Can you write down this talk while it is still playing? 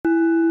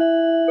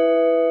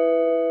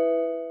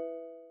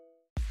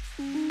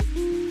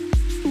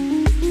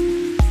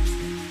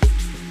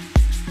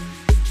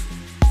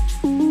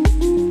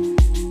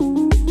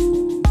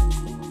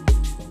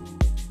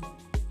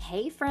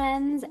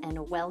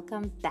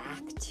welcome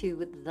back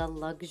to the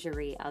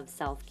luxury of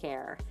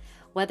self-care.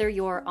 Whether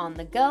you're on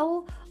the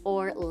go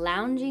or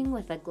lounging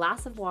with a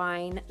glass of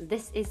wine,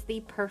 this is the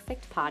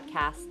perfect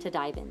podcast to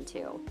dive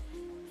into.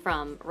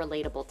 From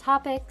relatable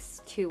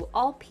topics to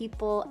all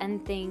people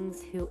and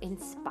things who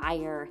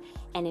inspire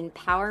and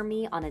empower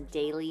me on a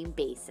daily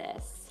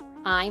basis.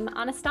 I'm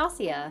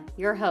Anastasia,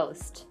 your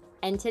host,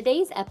 and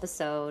today's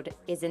episode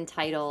is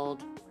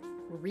entitled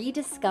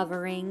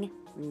Rediscovering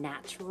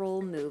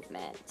Natural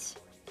Movement.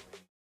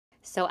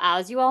 So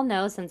as you all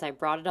know, since I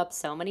brought it up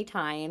so many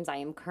times, I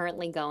am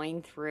currently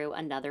going through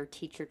another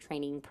teacher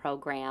training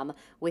program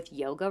with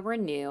Yoga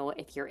Renew.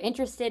 If you're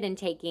interested in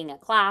taking a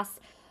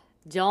class,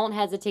 don't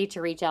hesitate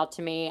to reach out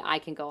to me. I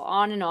can go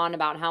on and on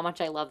about how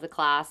much I love the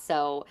class.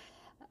 So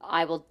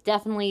I will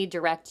definitely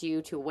direct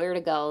you to where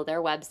to go,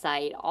 their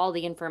website, all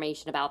the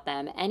information about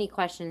them, any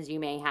questions you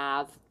may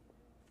have.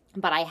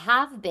 But I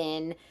have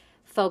been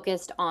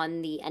focused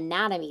on the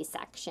anatomy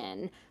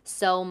section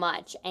so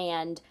much,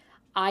 and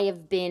I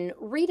have been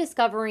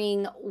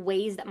rediscovering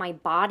ways that my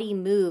body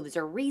moves,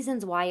 or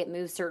reasons why it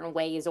moves certain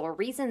ways, or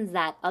reasons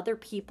that other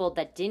people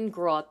that didn't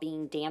grow up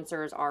being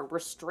dancers are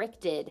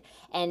restricted,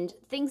 and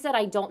things that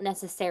I don't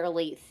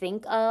necessarily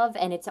think of.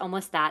 And it's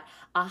almost that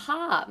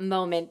aha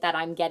moment that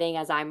I'm getting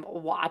as I'm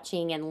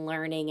watching and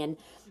learning and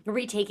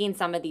retaking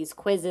some of these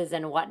quizzes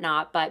and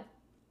whatnot. But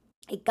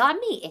it got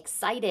me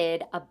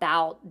excited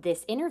about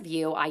this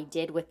interview I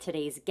did with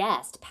today's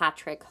guest,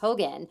 Patrick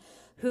Hogan,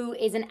 who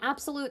is an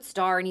absolute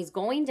star, and he's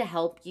going to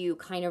help you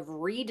kind of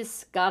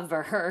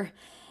rediscover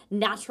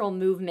natural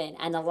movement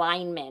and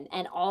alignment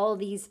and all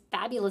these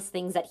fabulous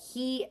things that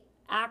he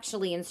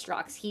actually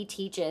instructs, he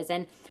teaches.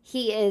 And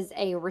he is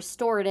a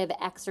restorative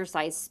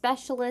exercise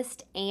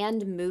specialist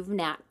and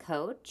MoveNat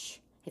coach.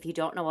 If you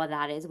don't know what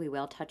that is, we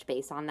will touch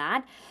base on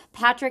that.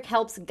 Patrick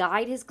helps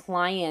guide his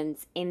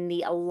clients in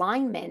the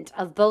alignment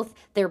of both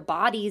their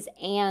bodies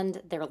and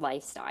their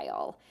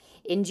lifestyle.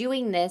 In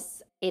doing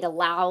this, it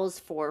allows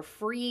for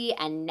free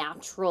and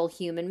natural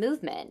human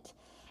movement.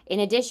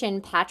 In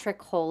addition,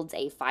 Patrick holds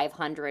a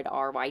 500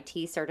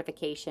 RYT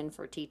certification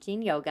for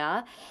teaching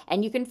yoga,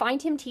 and you can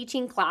find him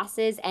teaching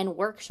classes and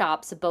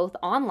workshops both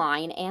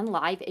online and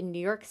live in New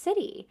York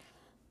City.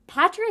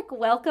 Patrick,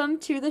 welcome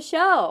to the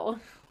show.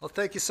 Well,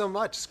 thank you so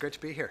much. It's great to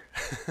be here.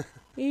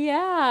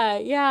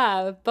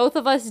 Yeah. Both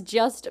of us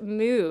just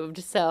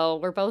moved, so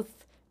we're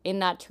both in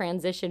that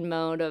transition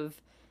mode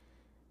of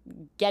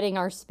getting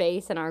our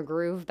space and our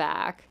groove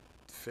back.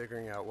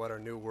 Figuring out what our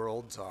new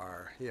worlds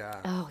are.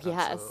 Yeah. Oh,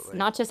 yes. Absolutely.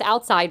 Not just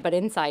outside, but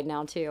inside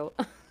now, too.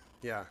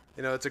 Yeah.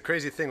 You know, it's a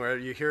crazy thing where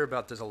you hear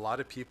about there's a lot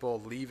of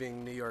people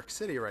leaving New York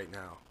City right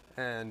now.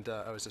 And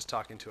I was just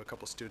talking to a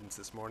couple students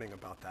this morning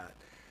about that.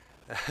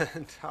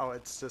 And how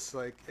it's just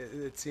like,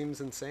 it seems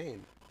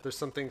insane. There's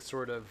something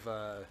sort of,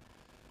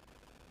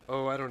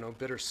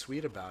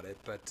 bittersweet about it.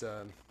 But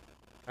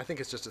I think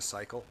it's just a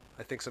cycle.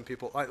 I think some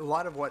people, a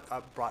lot of what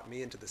brought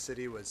me into the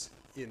city was,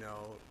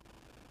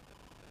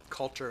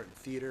 culture and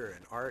theater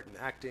and art and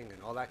acting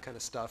and all that kind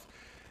of stuff.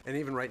 And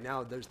even right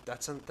now,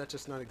 that's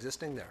just not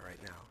existing there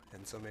right now.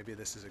 And so maybe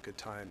this is a good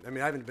time. I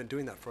mean, I haven't been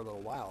doing that for a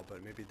little while,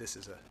 but maybe this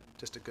is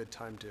just a good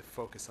time to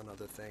focus on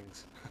other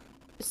things.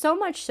 So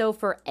much so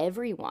for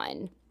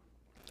everyone.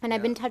 And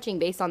I've been touching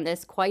base on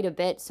this quite a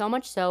bit, so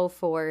much so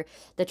for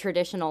the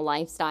traditional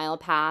lifestyle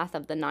path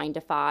of the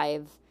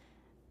 9-to-5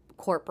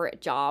 corporate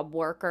job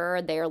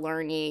worker. They're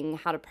learning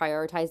how to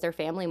prioritize their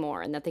family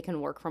more, and that they can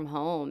work from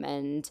home,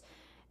 and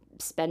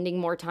spending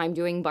more time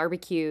doing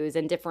barbecues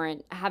and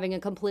having a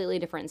completely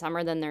different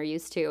summer than they're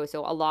used to.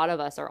 So a lot of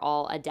us are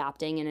all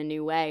adapting in a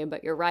new way.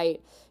 But you're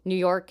right, New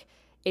York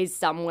is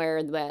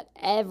somewhere that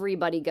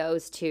everybody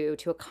goes to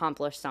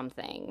accomplish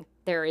something.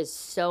 There is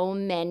so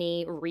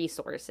many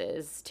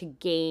resources to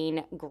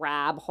gain,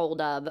 grab hold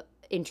of,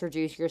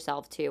 introduce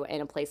yourself to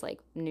in a place like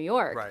New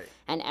York. Right.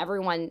 And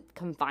everyone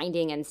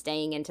confining and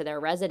staying into their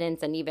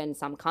residence, and even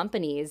some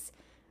companies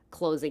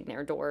closing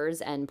their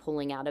doors and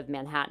pulling out of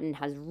Manhattan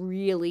has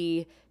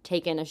really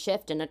taken a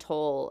shift and a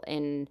toll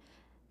in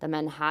the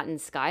Manhattan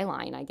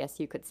skyline, I guess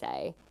you could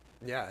say.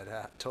 Yeah, it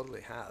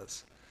totally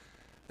has.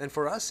 And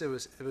for us, it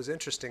was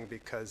interesting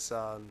because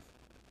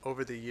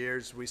over the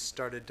years we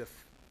started to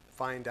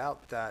find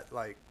out that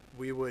like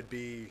we would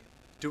be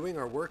doing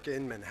our work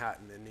in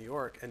Manhattan in New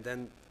York, and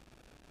then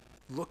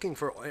looking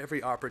for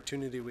every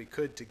opportunity we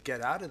could to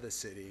get out of the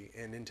city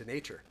and into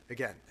nature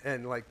again,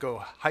 and like go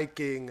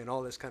hiking and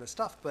all this kind of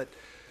stuff. But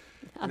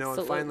and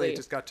finally it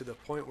just got to the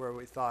point where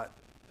we thought,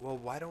 well,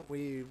 why don't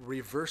we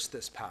reverse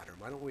this pattern?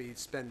 Why don't we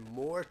spend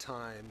more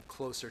time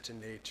closer to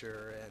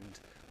nature and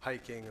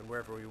hiking and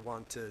wherever we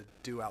want to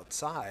do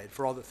outside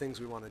for all the things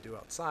we want to do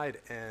outside,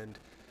 and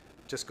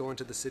just go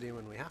into the city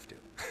when we have to.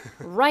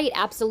 Right,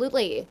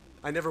 absolutely.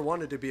 I never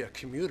wanted to be a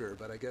commuter,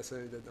 but I guess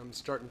I'm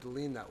starting to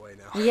lean that way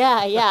now.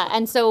 Yeah.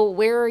 And so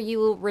where are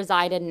you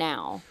resided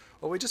now?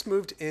 Well, we just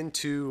moved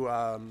into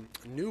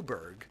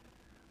Newburgh,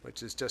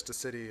 which is just a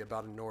city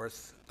about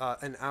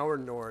an hour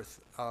north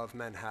of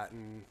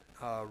Manhattan,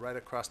 right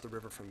across the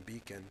river from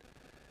Beacon.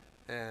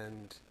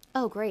 And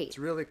Oh, great. It's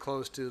really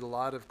close to a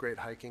lot of great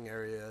hiking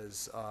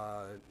areas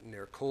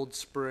near Cold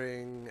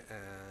Spring,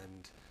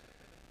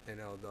 and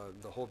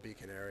the whole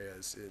Beacon area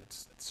is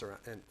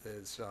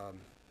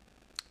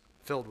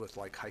filled with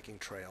like hiking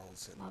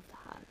trails, Love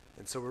that.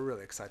 and so we're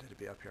really excited to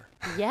be up here.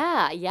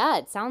 Yeah, yeah,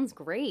 it sounds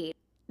great.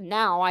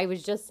 Now, I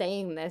was just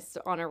saying this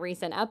on a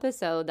recent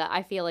episode that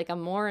I feel like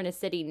I'm more in a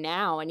city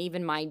now, and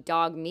even my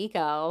dog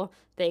Miko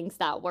thinks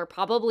that we're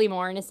probably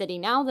more in a city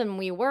now than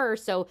we were.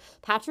 So,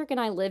 Patrick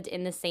and I lived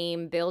in the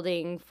same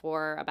building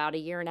for about a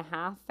year and a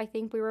half. I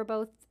think we were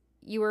both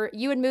you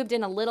had moved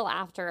in a little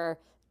after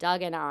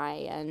Doug and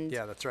I, and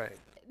Yeah, that's right.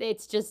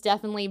 it's just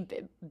definitely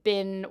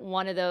been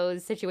one of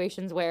those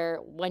situations where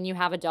when you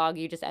have a dog,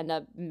 you just end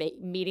up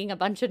meeting a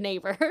bunch of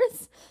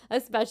neighbors,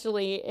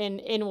 especially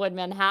in Wood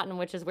Manhattan,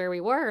 which is where we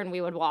were, and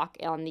we would walk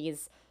on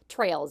these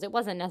trails. It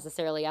wasn't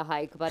necessarily a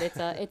hike, but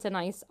it's a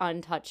nice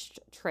untouched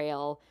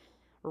trail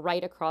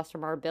right across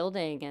from our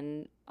building,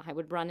 and I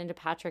would run into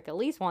Patrick at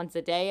least once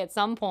a day at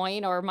some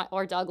point,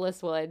 or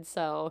Douglas would.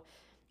 So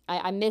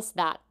I miss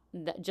that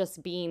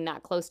just being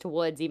that close to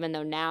woods, even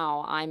though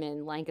now I'm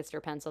in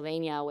Lancaster,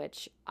 Pennsylvania,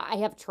 which I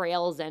have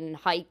trails and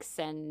hikes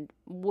and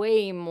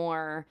way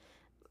more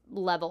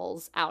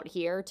levels out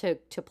here to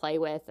play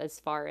with as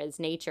far as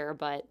nature,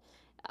 but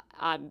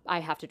I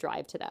have to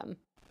drive to them.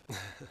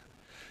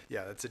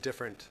 Yeah, it's a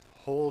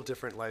whole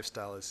different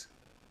lifestyle is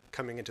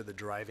coming into the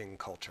driving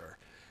culture.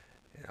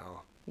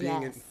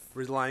 Yes.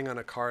 Relying on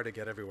a car to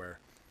get everywhere.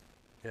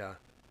 Yeah, it's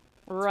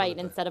one Right, of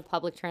the instead of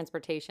public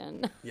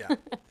transportation. yeah,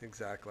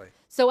 exactly.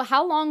 So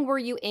how long were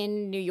you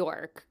in New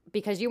York?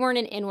 Because you weren't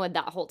in Inwood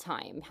that whole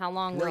time. How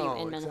long were you No,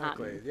 in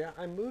exactly. Manhattan? Yeah,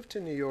 I moved to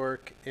New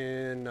York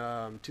in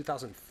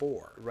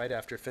 2004, right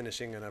after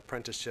finishing an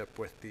apprenticeship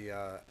with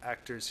the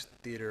Actors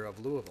Theater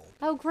of Louisville.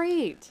 Oh,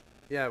 great.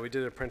 Yeah, we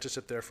did an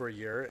apprenticeship there for a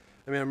year.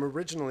 I mean, I'm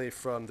originally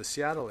from the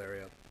Seattle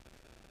area,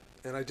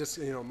 and I just,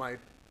 my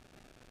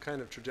kind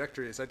of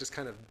trajectory is I just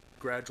kind of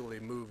gradually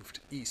moved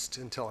east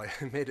until I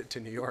made it to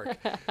New York.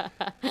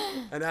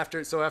 And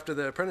after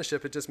the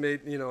apprenticeship, it just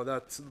made,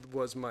 that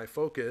was my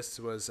focus,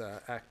 was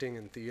acting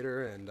and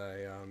theater, and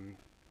I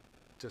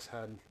just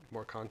had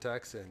more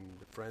contacts and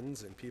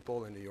friends and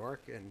people in New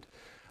York. And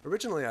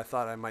originally I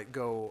thought I might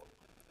go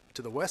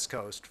to the West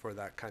Coast for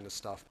that kind of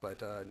stuff,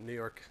 but New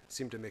York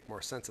seemed to make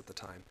more sense at the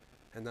time.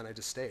 And then I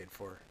just stayed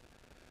for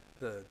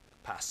the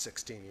past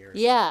 16 years.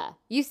 Yeah,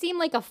 you seem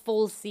like a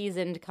full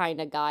seasoned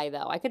kind of guy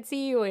though. I could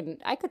see you in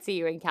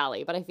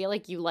Cali, but I feel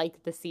like you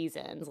like the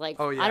seasons. Like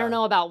Oh, I don't yeah.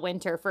 know about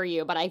winter for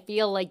you, but I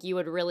feel like you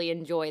would really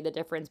enjoy the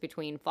difference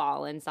between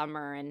fall and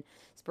summer and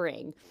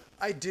spring.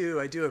 I do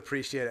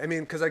appreciate it. I mean,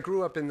 because I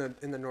grew up in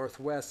the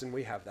Northwest, and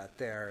we have that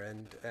there,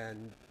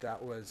 and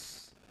that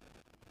was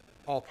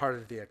all part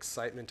of the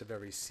excitement of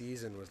every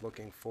season, was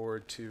looking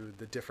forward to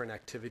the different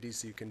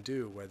activities you can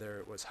do, whether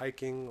it was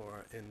hiking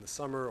or in the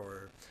summer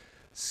or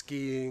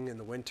skiing in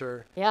the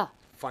winter. Yeah.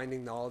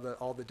 Finding all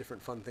the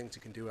different fun things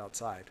you can do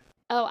outside.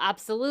 Oh,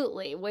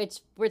 absolutely.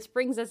 Which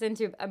brings us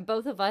into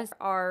both of us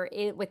are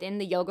within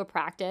the yoga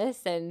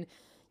practice, and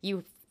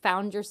you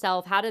found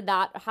yourself. How did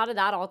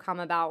that all come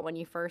about when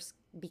you first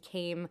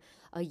became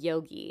a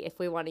yogi, if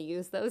we want to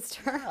use those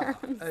Yeah,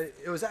 terms?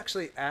 it was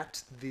actually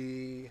at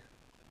the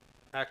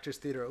Actors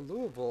Theater at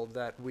Louisville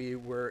that we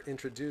were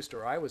introduced,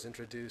 or I was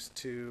introduced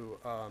to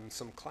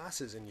some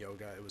classes in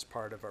yoga. It was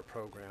part of our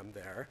program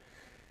there,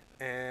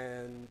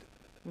 and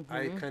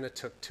I kind of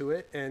took to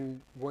it.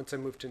 And once I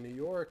moved to New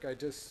York, I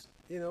just,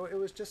 it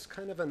was just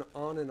kind of an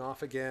on and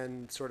off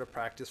again sort of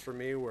practice for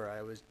me, where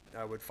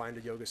I would find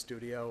a yoga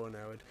studio and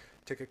I would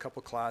take a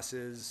couple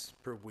classes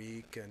per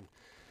week,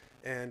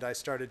 and I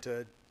started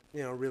to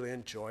really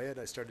enjoy it.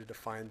 I started to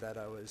find that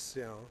I'm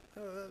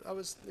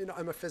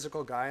a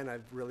physical guy, and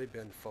I've really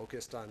been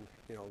focused on,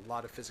 a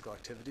lot of physical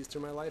activities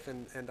through my life,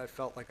 and I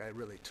felt like I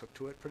really took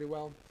to it pretty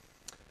well.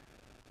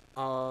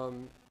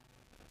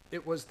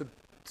 It was the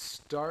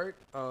start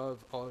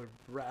of a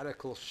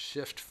radical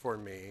shift for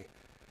me,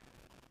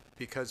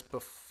 because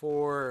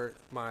before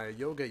my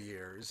yoga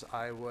years,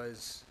 I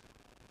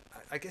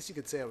guess you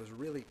could say I was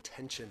really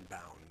tension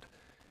bound.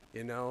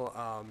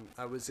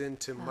 I was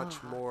into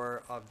much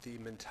more of the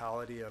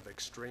mentality of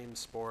extreme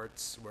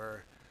sports,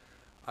 where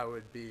I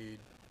would be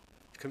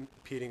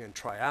competing in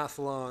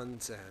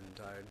triathlons, and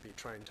I'd be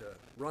trying to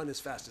run as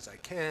fast as I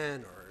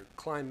can, or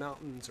climb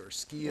mountains, or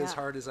ski as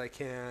hard as I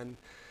can,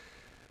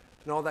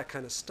 and all that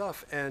kind of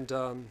stuff. And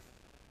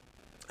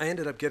I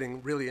ended up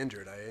getting really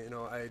injured.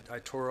 I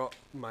tore up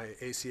my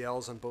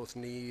ACLs on both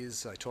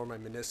knees. I tore my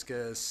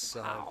meniscus.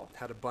 Wow.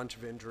 Had a bunch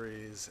of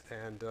injuries,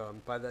 and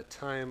by that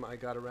time I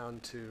got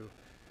around to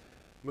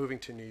moving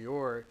to New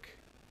York,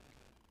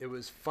 it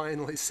was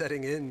finally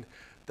setting in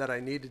that I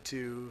needed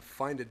to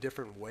find a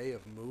different way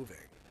of moving,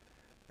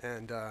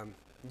 and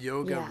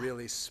yoga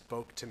really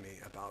spoke to me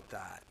about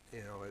that.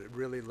 It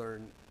really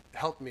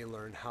helped me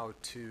learn how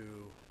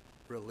to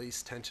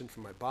release tension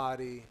from my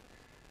body,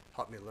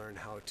 helped me learn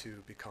how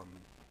to become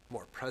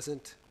more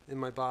present in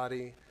my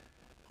body,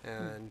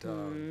 and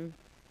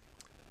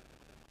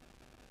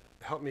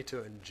helped me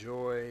to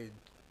enjoy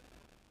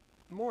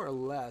more or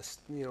less,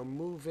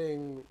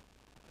 moving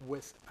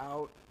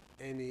without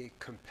any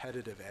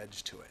competitive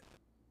edge to it.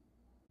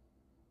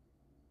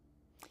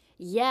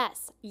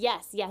 Yes,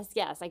 yes, yes,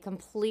 yes. I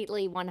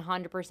completely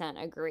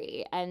 100%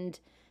 agree. And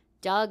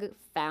Doug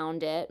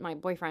found it, my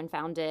boyfriend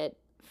found it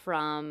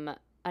from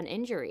an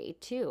injury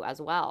too,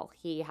 as well.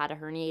 He had a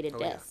herniated Oh,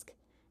 yeah. disc.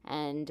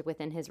 And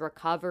within his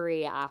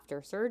recovery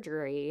after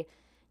surgery,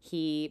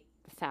 he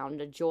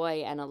found a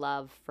joy and a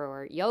love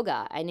for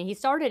yoga. And he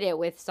started it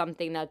with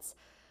something that's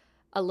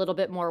a little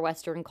bit more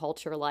Western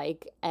culture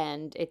like,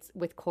 and it's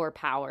with core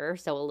power.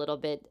 So a little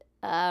bit,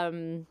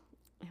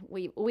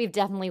 we've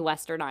definitely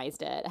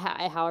westernized it,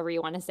 however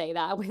you want to say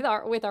that,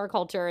 with our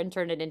culture, and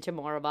turned it into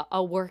more of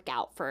a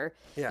workout for,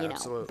 Yeah,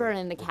 absolutely.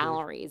 burning the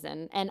calories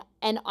and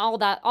all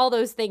that, all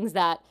those things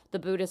that the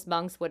Buddhist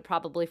monks would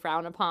probably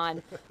frown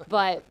upon.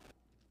 But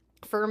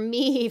for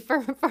me,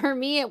 for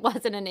me, it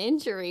wasn't an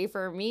injury.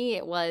 For me,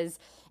 it was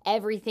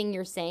everything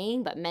you're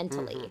saying, but Mm-hmm.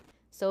 mentally.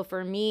 So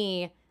for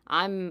me,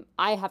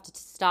 I have to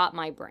stop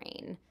my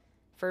brain.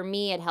 For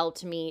me, it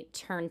helped me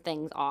turn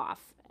things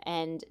off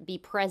and be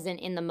present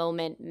in the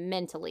moment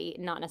mentally,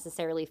 not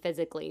necessarily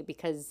physically,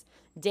 because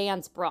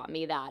dance brought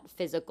me that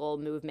physical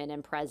movement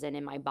and present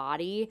in my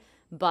body,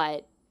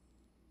 but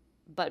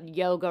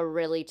yoga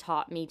really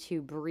taught me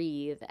to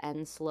breathe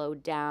and slow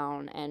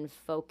down and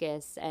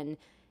focus and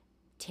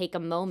take a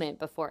moment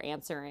before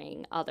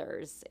answering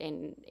others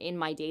in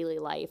my daily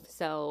life.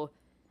 So,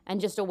 and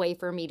just a way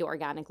for me to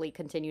organically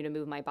continue to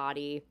move my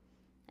body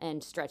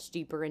and stretch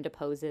deeper into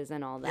poses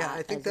and all Yeah, I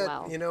that think as that,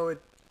 well.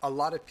 a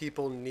lot of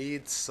people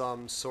need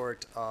some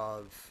sort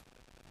of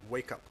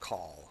wake up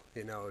call,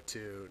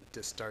 to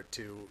start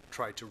to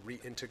try to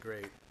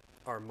reintegrate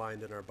our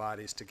mind and our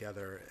bodies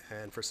together.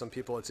 And for some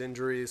people, it's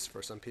injuries.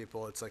 For some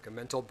people, it's like a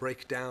mental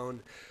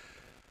breakdown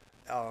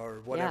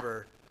or Yeah.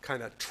 whatever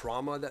kind of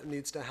trauma that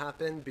needs to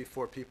happen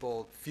before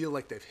people feel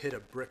like they've hit a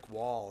brick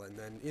wall. And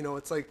then,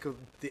 it's like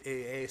the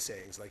AA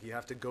sayings, like you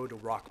have to go to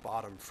rock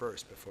bottom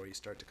first before you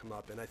start to come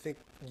up. And I think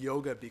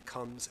yoga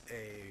becomes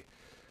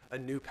a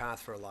new path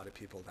for a lot of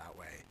people that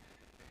way.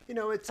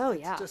 Oh It's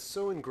yeah. just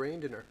so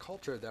ingrained in our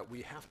culture that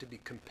we have to be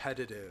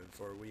competitive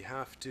or we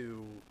have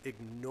to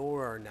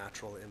ignore our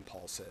natural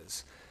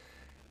impulses,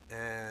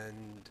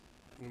 and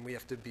we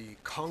have to be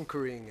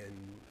conquering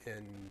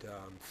and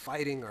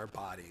fighting our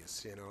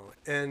bodies.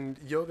 And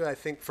yoga, I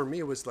think for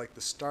me, was like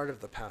the start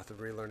of the path of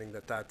relearning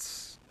that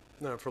that's,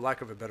 no, for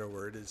lack of a better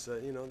word, is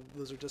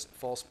those are just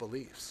false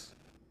beliefs.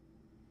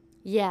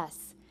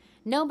 Yes.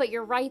 No, but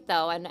you're right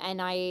though,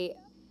 and I,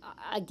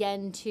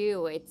 again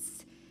too,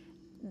 it's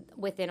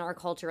within our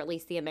culture, at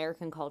least the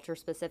American culture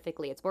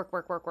specifically, it's work,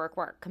 work, work, work,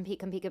 work, compete,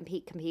 compete,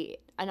 compete, compete,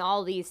 and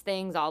all these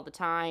things all the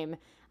time.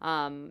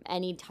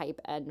 Any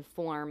type and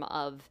form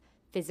of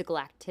physical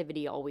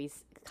activity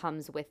always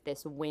comes with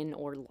this win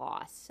or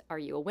loss. Are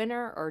you a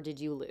winner or did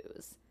you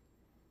lose?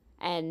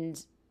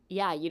 And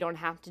yeah, you don't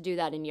have to do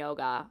that in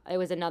yoga. It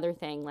was another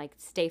thing, like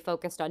stay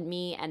focused on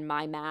me and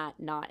my mat,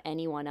 not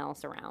anyone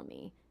else around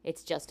me.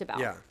 It's just about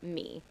Yeah,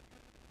 me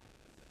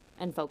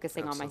and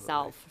focusing on absolutely.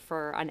 myself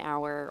for an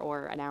hour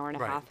or an hour and a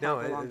Right. half, No,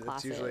 however long it's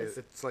class usually, is.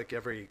 it's like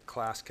every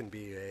class can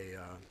be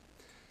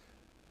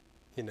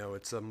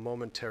it's a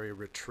momentary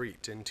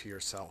retreat into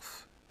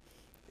yourself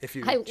if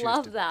you I choose to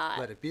love that.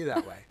 let it be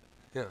that way.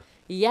 Yeah.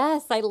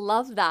 Yes, I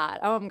love that.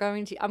 Oh, I'm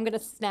going to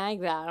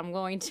snag that. I'm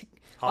going to,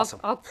 Awesome.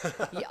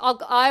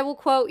 I will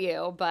quote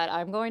you, but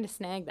I'm going to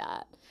snag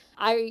that.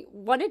 I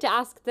wanted to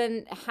ask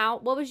then,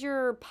 what was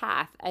your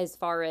path as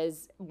far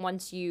as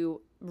once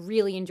you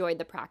really enjoyed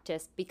the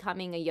practice,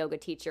 becoming a yoga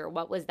teacher?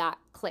 What was that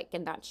click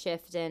and that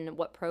shift, and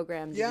what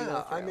program did you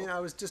go Yeah, I mean, through? I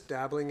was just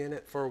dabbling in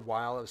it for a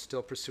while. I was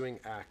still pursuing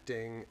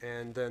acting,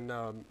 and then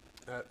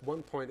at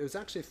one point, it was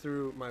actually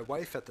through my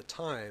wife at the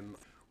time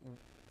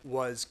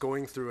was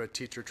going through a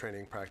teacher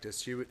training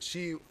practice.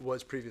 She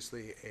was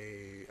previously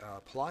a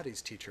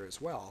Pilates teacher as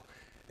well,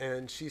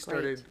 and she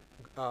started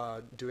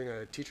Great. doing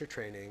a teacher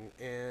training,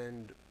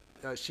 and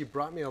she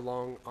brought me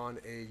along on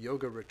a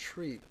yoga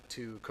retreat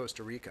to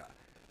Costa Rica.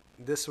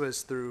 This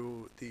was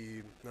through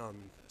the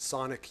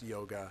Sonic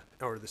Yoga,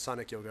 or the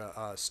Sonic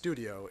Yoga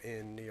studio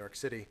in New York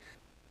City.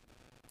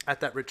 At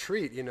that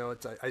retreat,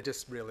 I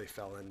just really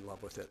fell in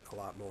love with it a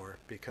lot more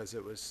because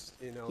it was,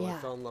 I Yeah.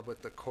 fell in love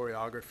with the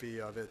choreography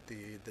of it,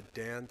 the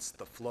dance,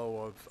 the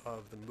flow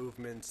of the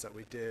movements that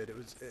we did. It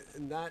was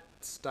in that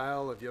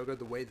style of yoga.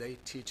 The way they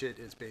teach it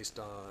is based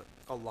on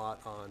a lot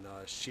on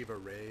Shiva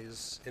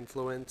Ray's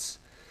influence,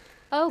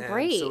 Oh,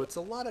 and so great. it's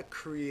a lot of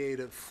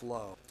creative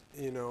flow.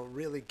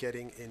 Really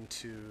getting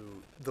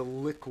into the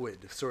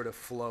liquid sort of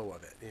flow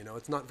of it.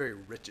 It's not very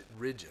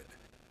rigid.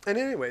 And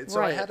anyway,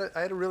 so Right.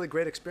 I had a really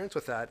great experience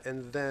with that.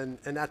 And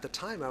at the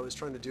time I was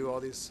trying to do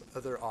all these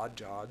other odd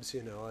jobs,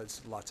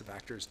 as lots of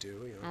actors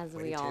do, As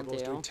we waiting all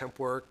tables, doing do. temp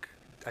work.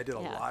 I did a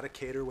Yeah. lot of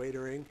cater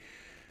waitering,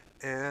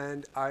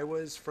 and I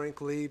was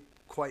frankly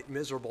quite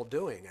miserable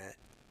doing it.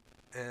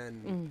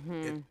 And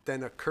it Mhm.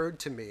 then occurred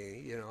to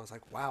me, I was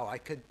like, wow, I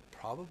could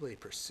probably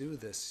pursue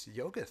this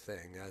yoga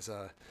thing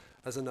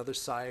as another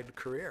side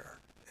career.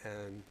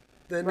 And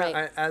then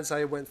Right. as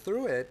I went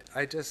through it,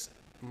 I just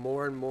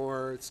more and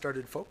more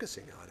started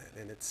focusing on it,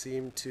 and it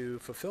seemed to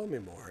fulfill me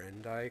more.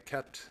 And I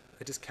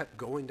just kept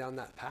going down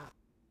that path.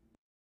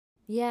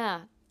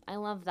 Yeah, I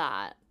love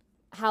that.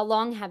 How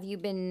long have you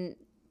been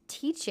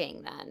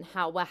teaching then?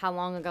 How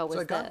long ago So I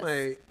was got this?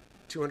 my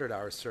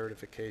 200-hour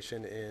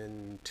certification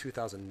in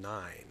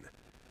 2009.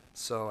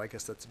 So I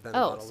guess that's been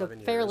Oh, about so 11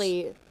 years.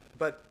 fairly,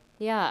 But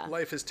yeah.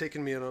 life has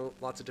taken me on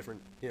lots of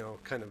different,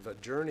 kind of a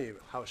journey.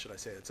 How should I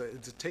say it?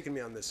 It's taken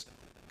me on this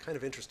kind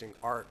of interesting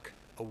arc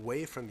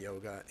away from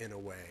yoga in a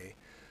way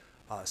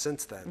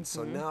since then.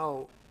 So Mhm.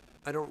 now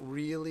I don't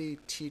really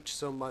teach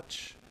so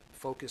much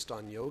focused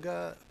on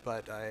yoga,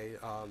 but I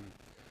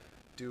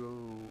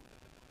do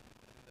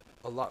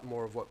a lot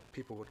more of what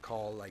people would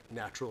call like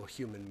natural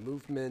human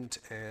movement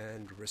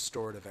and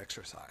restorative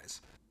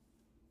exercise.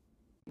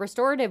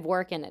 Restorative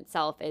work in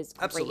itself is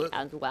great Absolutely.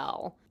 as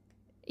well.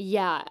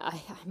 Yeah,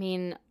 I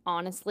mean,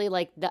 honestly,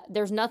 like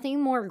there's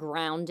nothing more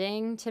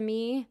grounding to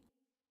me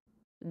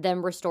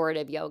than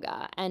restorative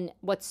yoga. And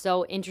what's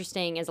so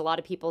interesting is a lot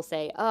of people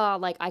say, "Oh,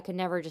 like I could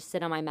never just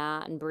sit on my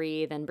mat and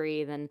breathe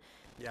and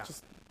Yeah.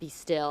 just be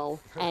still."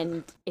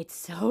 And it's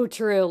so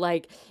true.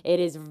 Like it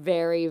is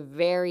very,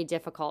 very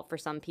difficult for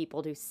some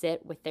people to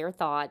sit with their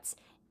thoughts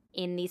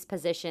in these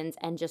positions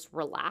and just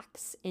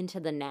relax into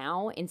the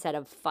now instead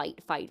of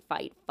fight, fight,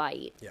 fight,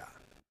 fight, Yeah.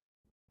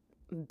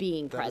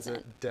 being That is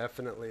present.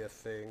 definitely a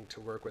thing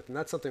to work with, and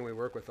that's something we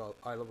work with.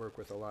 I work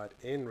with a lot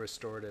in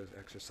restorative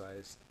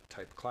exercise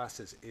type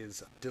classes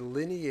is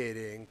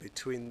delineating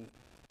between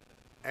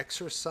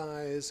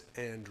exercise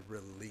and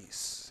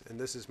release. And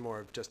this is more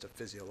of just a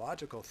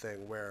physiological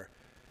thing where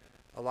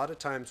a lot of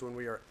times when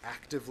we are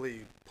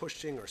actively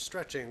pushing or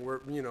stretching,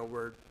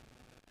 we're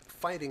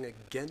fighting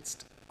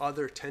against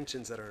other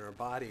tensions that are in our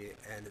body,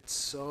 and it's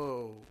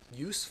so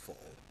useful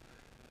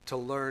to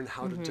learn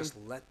how to Mhm. just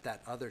let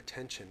that other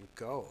tension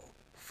go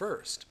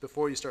first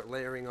before you start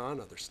layering on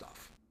other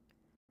stuff.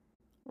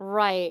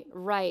 Right,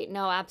 right.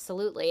 No,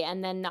 absolutely.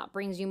 And then that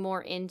brings you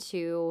more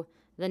into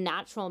the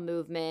natural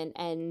movement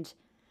and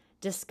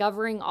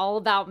discovering all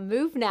about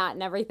MoveNat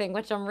and everything,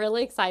 which I'm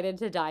really excited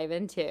to dive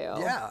into.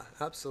 Yeah,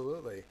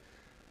 absolutely.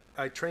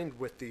 I trained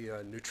with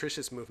the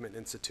Nutritious Movement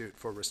Institute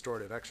for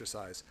Restorative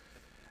Exercise,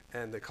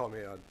 and they call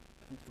me a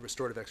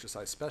restorative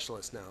exercise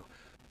specialist now.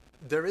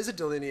 There is a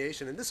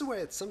delineation, and this is why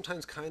it's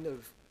sometimes kind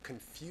of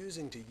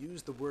confusing to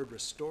use the word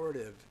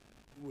restorative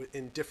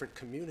in different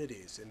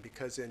communities. And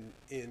because in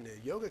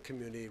a yoga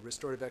community,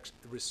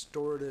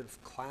 restorative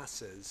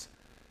classes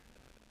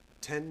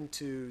tend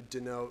to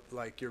denote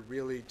like you're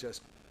really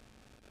just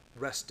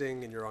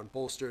resting and you're on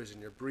bolsters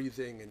and you're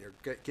breathing and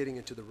you're getting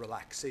into the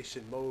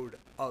relaxation mode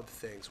of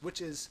things,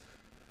 which is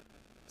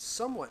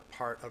somewhat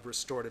part of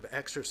restorative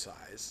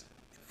exercise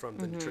from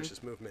the Hmm.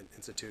 Nutritious Movement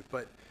Institute.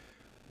 But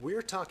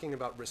we're talking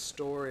about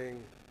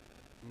restoring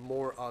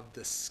more of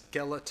the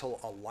skeletal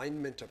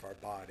alignment of our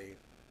body,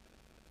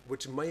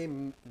 which may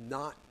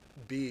not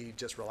be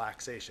just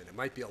relaxation. It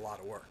might be a lot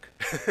of work.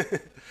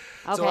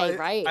 So Okay,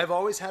 right. I've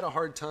always had a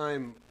hard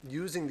time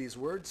using these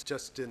words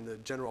just in the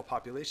general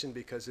population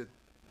because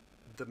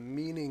the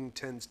meaning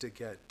tends to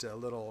get a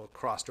little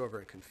crossed over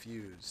and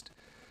confused.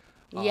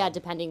 Yeah,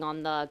 depending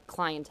on the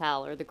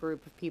clientele or the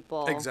group of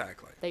people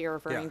Exactly. that you're Yeah.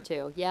 referring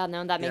to. Yeah,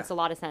 no, that Yeah. makes a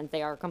lot of sense.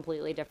 They are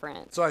completely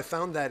different. So I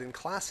found that in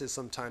classes,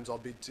 sometimes I'll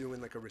be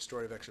doing like a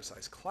restorative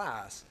exercise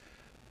class,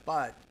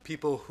 but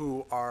people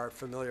who are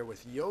familiar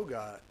with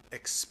yoga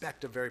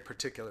expect a very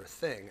particular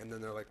thing, and then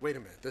they're like, "Wait a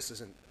minute, this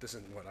isn't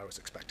what I was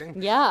expecting."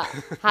 Yeah.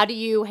 How do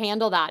you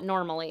handle that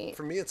normally?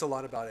 For me, it's a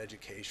lot about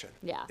education.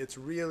 Yeah. It's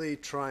really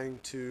trying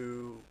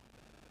to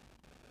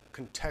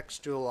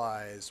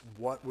contextualize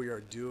what we are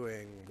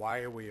doing,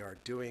 why we are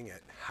doing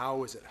it,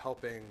 how is it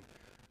helping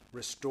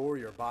restore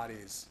your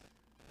body's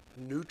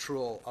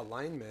neutral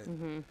alignment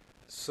Hmm.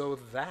 so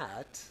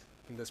that,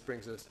 and this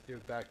brings us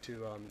back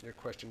to your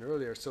question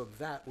earlier, so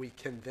that we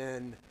can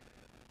then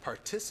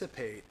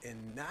participate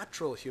in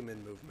natural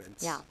human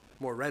movements Yeah.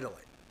 more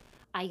readily.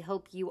 I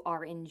hope you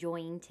are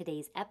enjoying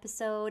today's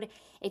episode.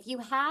 If you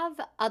have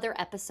other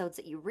episodes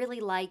that you really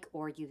like,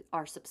 or you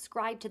are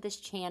subscribed to this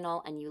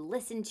channel and you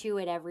listen to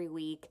it every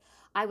week,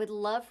 I would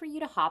love for you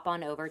to hop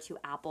on over to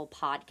Apple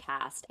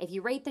Podcast. If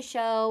you rate the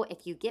show,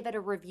 if you give it a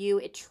review,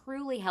 it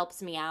truly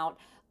helps me out.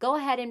 Go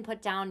ahead and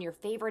put down your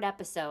favorite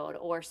episode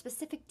or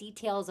specific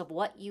details of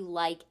what you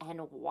like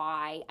and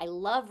why. I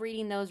love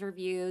reading those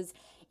reviews.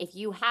 If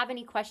you have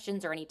any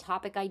questions or any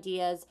topic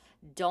ideas,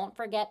 don't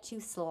forget to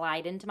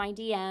slide into my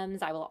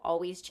DMs. I will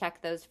always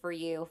check those for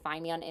you.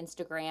 Find me on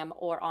Instagram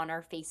or on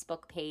our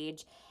Facebook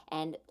page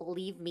and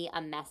leave me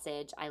a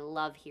message. I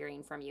love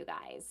hearing from you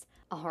guys.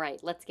 All right,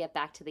 let's get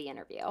back to the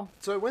interview.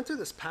 So I went through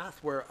this path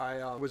where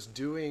I was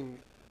doing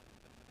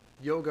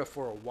yoga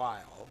for a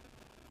while,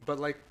 but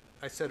like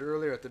I said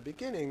earlier at the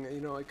beginning,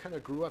 I kind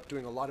of grew up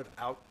doing a lot of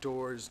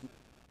outdoors,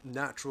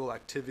 natural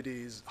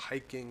activities,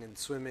 hiking and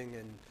swimming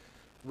and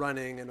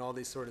running and all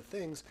these sort of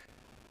things.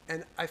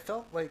 And I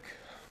felt like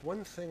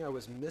one thing I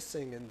was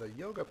missing in the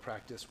yoga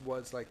practice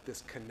was like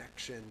this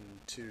connection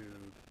to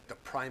the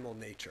primal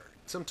nature.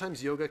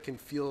 Sometimes yoga can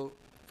feel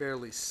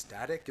fairly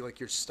static, like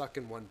you're stuck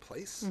in one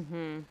place.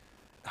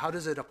 How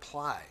does it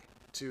apply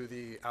to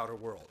the outer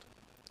world,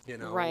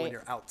 Right. when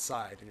you're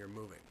outside and you're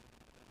moving?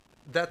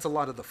 That's a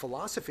lot of the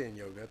philosophy in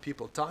yoga.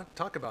 People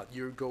talk about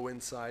you go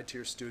inside to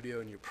your studio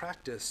and you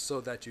practice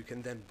so that you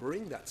can then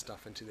bring that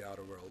stuff into the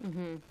outer world.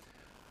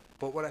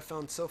 But what I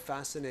found so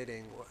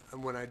fascinating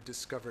when I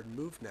discovered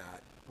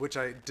MoveNat, which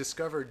I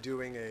discovered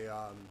doing a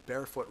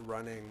barefoot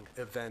running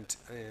event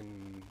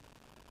in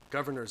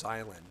Governor's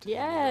Island. in New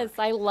Yes, York.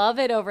 I love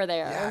it over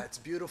there. Yeah, it's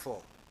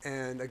beautiful.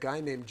 And a guy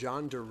named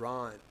John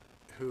Durant,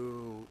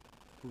 who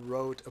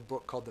wrote a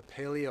book called The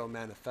Paleo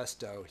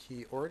Manifesto,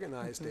 he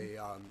organized a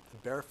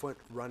barefoot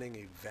running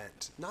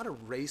event. Not a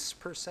race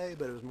per se,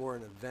 but it was more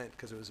an event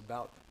because it was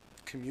about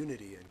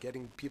community and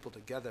getting people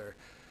together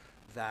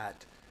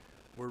that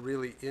were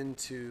really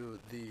into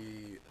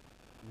the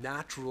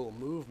natural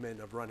movement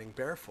of running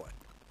barefoot.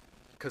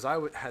 Because I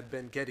had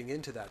been getting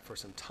into that for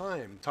some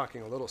time,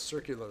 talking a little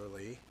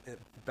circularly, and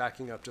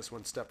backing up just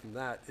one step from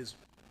that is,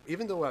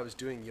 even though I was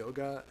doing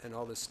yoga and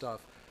all this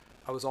stuff,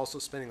 I was also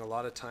spending a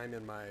lot of time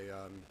in my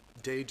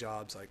day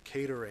jobs, like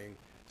catering,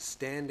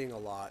 standing a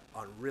lot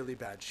on really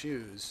bad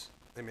shoes.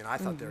 I mean, I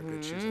thought they were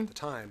good shoes at the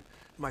time.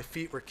 My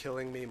feet were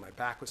killing me. My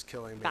back was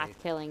killing me.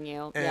 Back killing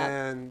you.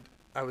 And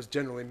I was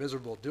generally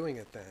miserable doing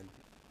it then.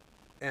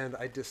 And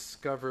I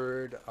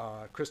discovered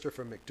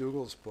Christopher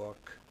McDougall's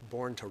book,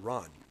 Born to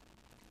Run.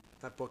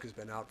 That book has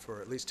been out for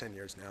at least 10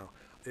 years now.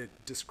 It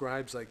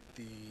describes like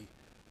the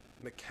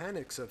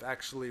mechanics of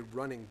actually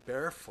running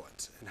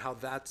barefoot and how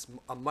that's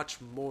a much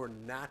more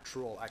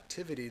natural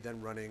activity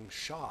than running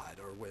shod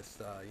or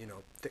with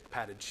thick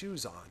padded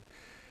shoes on.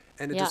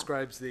 And it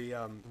describes the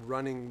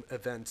running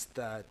events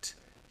that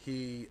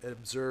he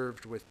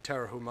observed with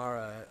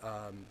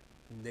Tarahumara,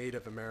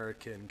 Native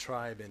American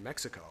tribe in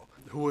Mexico,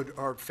 who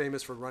are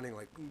famous for running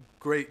like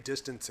great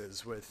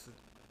distances with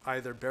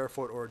either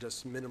barefoot or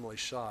just minimally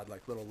shod,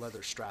 like little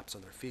leather straps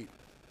on their feet.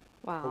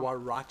 Wow.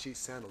 Huarache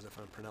sandals, if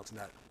I'm pronouncing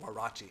that.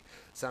 Huarache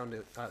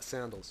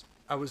sandals.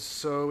 I was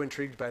so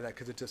intrigued by that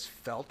because it just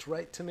felt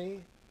right to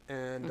me.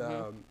 And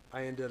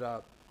I ended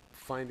up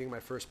finding my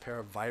first pair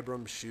of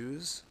Vibram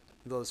shoes.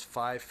 Those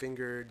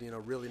 5-fingered,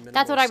 really minimal.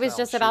 That's what I was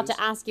just about shoes.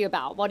 to ask you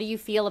about. What do you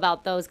feel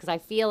about those? Because I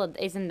feel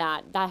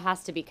that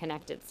has to be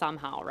connected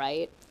somehow,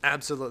 right?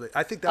 Absolutely.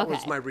 I think that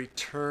was my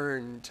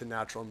return to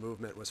natural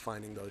movement, was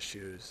finding those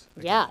shoes.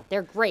 Yeah,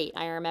 they're great.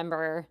 I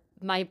remember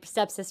my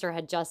stepsister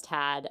had just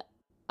had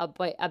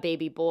a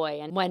baby boy,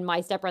 and when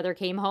my stepbrother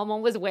came home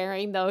and was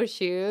wearing those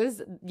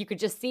shoes, you could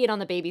just see it on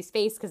the baby's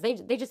face because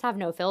they just have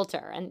no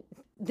filter, and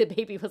the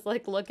baby was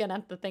like looking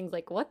at the things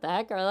like, what the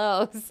heck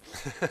are those?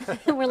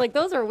 And we're like,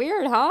 those are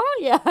weird, huh?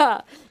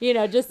 Yeah.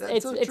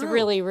 It's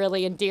really,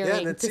 really endearing. Yeah,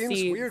 and it seems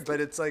see. weird, but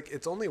it's like,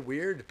 it's only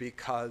weird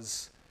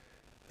because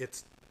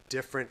it's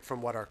different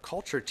from what our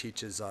culture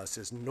teaches us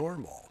is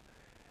normal.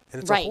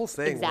 And it's a whole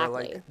thing where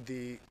like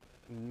the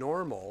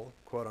normal,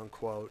 quote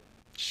unquote,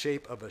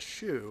 shape of a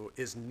shoe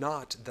is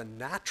not the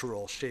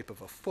natural shape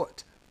of a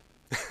foot.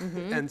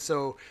 And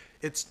so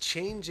it's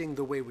changing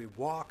the way we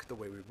walk, the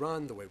way we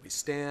run, the way we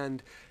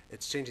stand.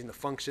 It's changing the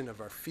function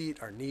of our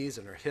feet, our knees,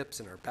 and our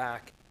hips and our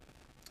back.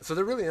 So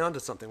they're really onto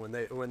something when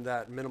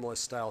that minimalist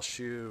style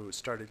shoe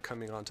started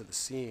coming onto the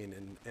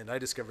scene, and I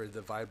discovered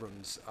the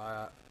Vibrams.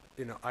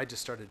 I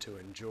just started to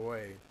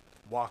enjoy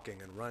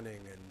walking and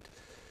running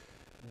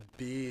and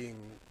being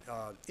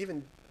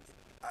even.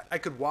 I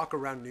could walk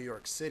around New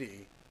York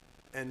City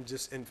and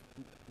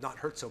not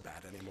hurt so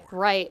bad anymore.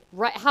 Right.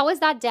 How is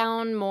that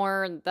down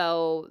more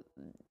though?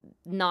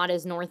 Not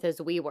as north as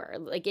we were.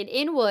 Like in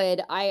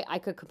Inwood, I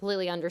could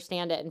completely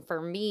understand it. And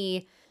for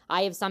me,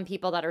 I have some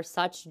people that are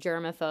such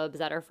germaphobes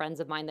that are friends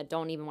of mine that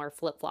don't even wear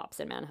flip-flops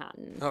in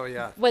Manhattan. Oh,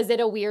 yeah. Was it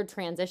a weird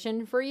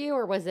transition for you,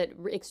 or was it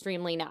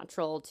extremely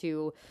natural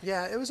to...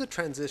 Yeah, it was a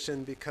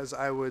transition because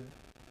I would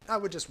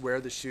just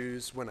wear the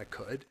shoes when I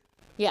could.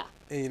 Yeah.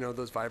 And,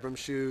 those Vibram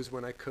shoes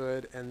when I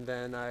could. And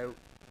then I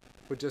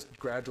would just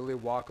gradually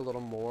walk a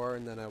little more,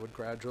 and then I would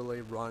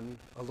gradually run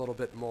a little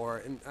bit more.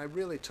 And I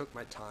really took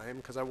my time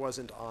because I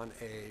wasn't on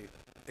a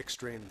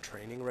extreme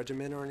training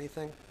regimen or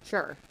anything.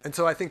 Sure. And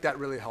so I think that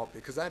really helped,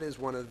 because that is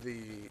one of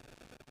the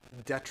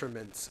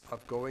detriments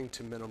of going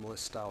to minimalist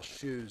style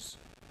shoes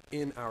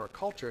in our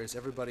culture, is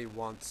everybody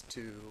wants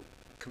to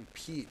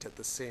compete at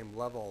the same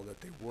level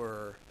that they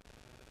were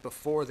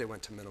before they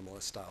went to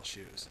minimalist style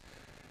shoes.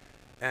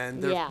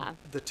 And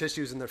the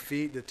tissues in their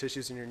feet, the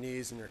tissues in your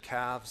knees and your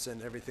calves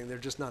and everything, they're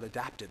just not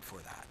adapted for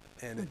that.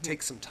 And it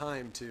takes some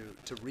time to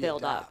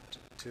readapt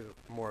to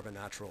more of a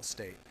natural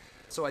state.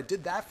 So I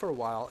did that for a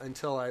while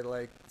until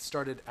I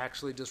started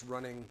actually just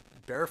running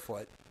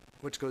barefoot,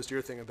 which goes to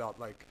your thing about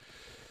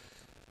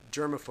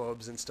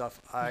germaphobes and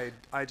stuff. I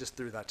just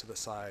threw that to the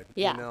side.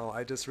 Yeah.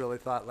 I just really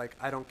thought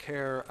I don't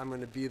care. I'm going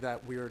to be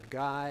that weird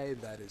guy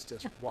that is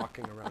just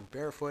walking around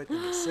barefoot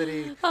in the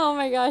city. Oh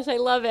my gosh, I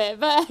love it.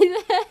 But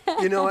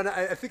and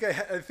I think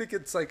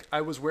it's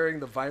I was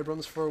wearing the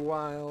Vibrams for a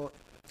while.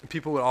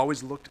 People would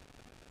always look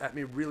at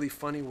me really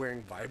funny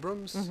wearing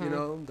Vibrams, you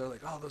know, they're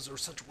like, oh, those are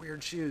such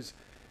weird shoes.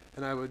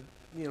 And I would,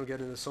 you know, get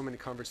into so many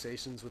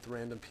conversations with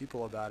random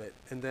people about it.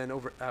 And then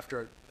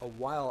after a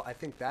while, I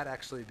think that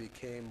actually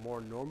became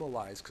more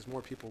normalized because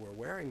more people were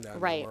wearing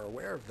them and were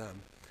aware of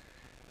them.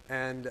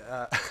 And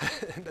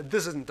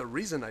this isn't the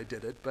reason I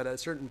did it, but at a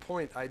certain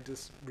point, I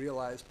just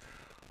realized,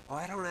 oh,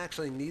 I don't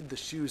actually need the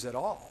shoes at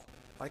all.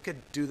 I could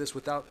do this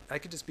I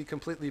could just be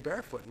completely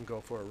barefoot and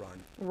go for a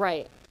run.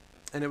 Right.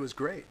 And it was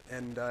great.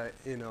 And,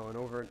 you know, and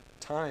over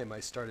time, I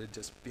started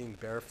just being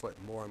barefoot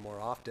more and more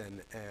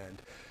often.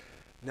 And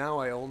now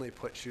I only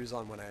put shoes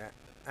on when I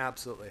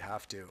absolutely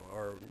have to.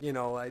 Or, you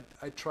know, I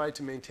try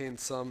to maintain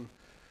some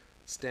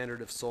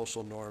standard of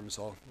social norms.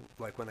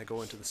 Like when I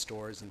go into the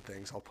stores and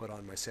things, I'll put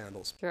on my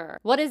sandals. Sure.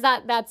 What is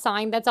that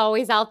sign that's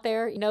always out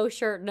there? No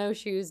shirt, no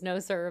shoes, no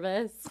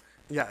service.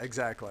 Yeah,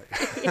 exactly.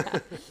 Yeah.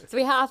 So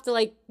we have to,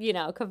 like, you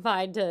know,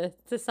 confine to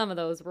some of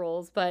those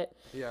rules. But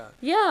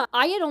yeah,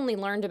 I had only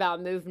learned about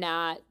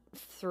MoveNat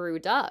through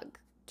Doug.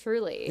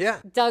 Truly. Yeah.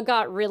 Doug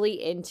got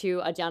really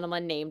into a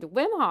gentleman named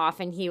Wim Hof,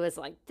 and he was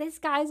like, this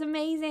guy's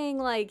amazing.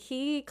 Like,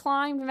 he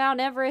climbed Mount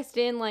Everest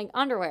in, like,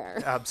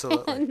 underwear.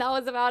 Absolutely. And that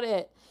was about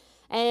it.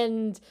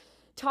 And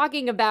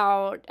talking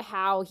about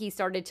how he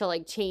started to,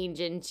 like, change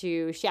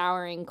into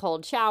showering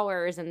cold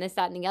showers and this,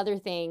 that, and the other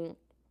thing.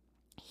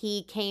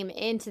 He came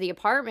into the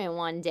apartment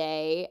one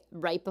day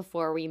right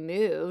before we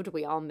moved.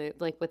 We all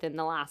moved like within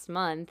the last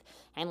month,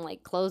 and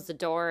like closed the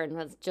door and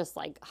was just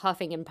like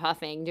huffing and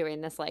puffing, doing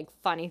this like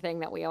funny thing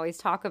that we always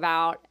talk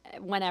about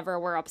whenever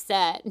we're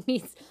upset. And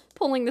he's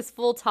pulling this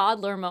full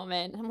toddler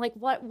moment. I'm like,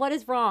 what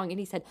is wrong? And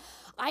he said,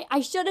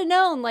 I should have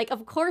known. Like,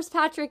 of course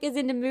Patrick is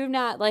into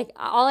MoveNat. Like,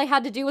 all I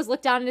had to do was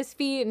look down at his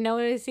feet and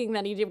noticing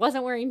that he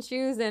wasn't wearing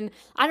shoes. And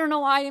I don't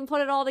know why I didn't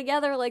put it all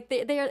together. Like,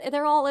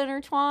 they're all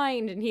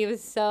intertwined. And he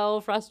was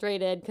so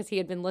frustrated because he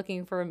had been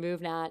looking for a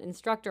MoveNat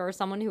instructor or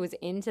someone who was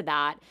into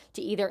that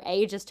to either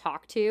A, just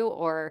talk to,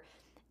 or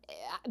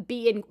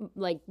be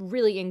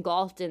really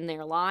engulfed in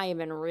their life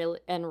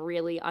and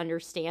really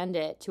understand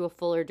it to a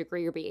fuller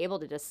degree, or be able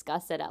to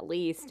discuss it at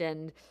least.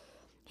 And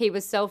he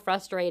was so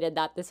frustrated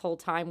that this whole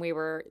time you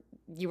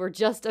were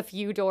just a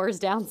few doors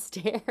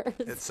downstairs.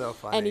 It's so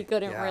funny. And he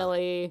couldn't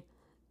really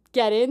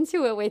get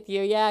into it with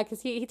you. Yeah,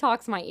 because he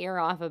talks my ear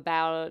off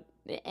about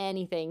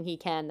anything he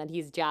can that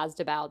he's jazzed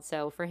about.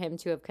 So for him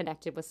to have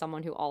connected with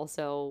someone who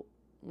also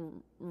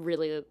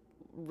really,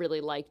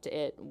 really liked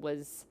it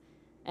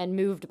and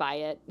moved by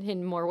it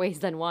in more ways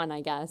than one,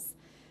 I guess,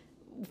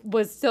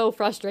 was so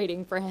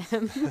frustrating for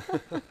him.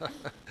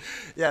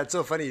 Yeah, it's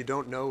so funny. You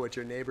don't know what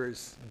your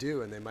neighbors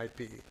do, and they might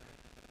be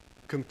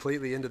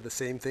completely into the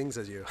same things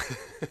as you.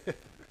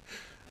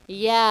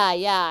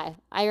 Yeah.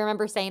 I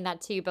remember saying that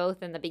to you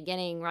both in the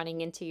beginning,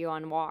 running into you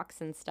on walks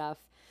and stuff.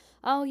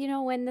 Oh, you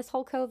know, when this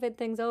whole COVID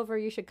thing's over,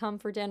 you should come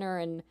for dinner.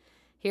 And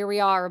here we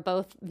are,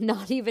 both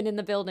not even in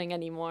the building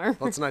anymore.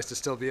 Well, it's nice to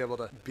still be able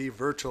to be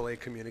virtually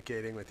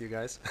communicating with you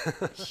guys.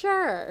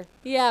 Sure.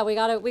 Yeah, we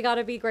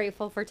gotta be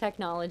grateful for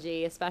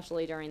technology,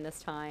 especially during this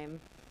time.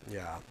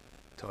 Yeah,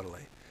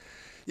 totally.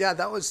 Yeah,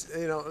 that was,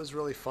 you know, it was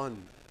really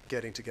fun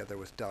getting together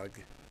with Doug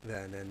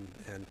then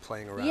and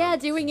playing around. Yeah,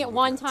 doing it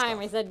one time.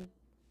 Stuff. I said,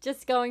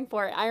 just going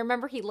for it. I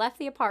remember he left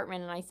the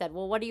apartment and I said,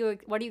 well, what are you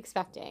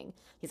expecting?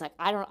 He's like,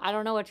 I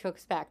don't know what to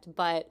expect,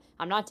 but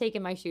I'm not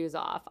taking my shoes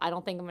off. I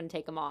don't think I'm going to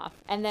take them off.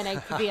 And then I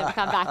see him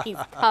come back. He's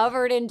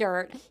covered in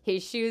dirt.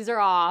 His shoes are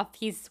off.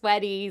 He's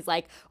sweaty. He's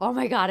like, oh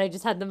my God, I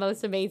just had the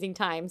most amazing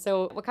time.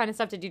 So what kind of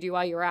stuff did you do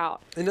while you were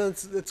out? You know,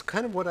 it's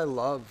kind of what I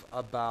love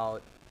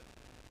about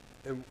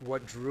and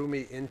what drew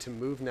me into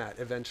MoveNat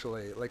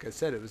eventually. Like I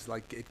said, it was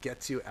like it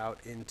gets you out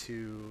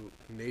into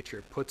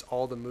nature, puts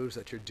all the moves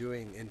that you're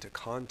doing into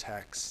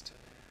context.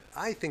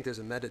 I think there's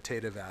a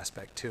meditative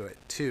aspect to it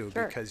too,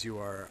 Sure. because you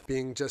are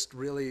being just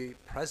really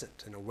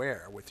present and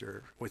aware with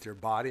your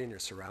body and your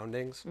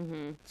surroundings.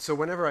 Mm-hmm. So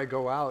whenever I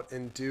go out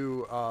and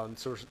do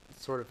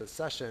sort of a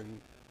session,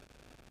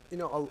 you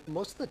know,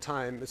 most of the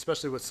time,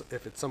 especially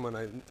if it's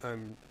someone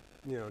I'm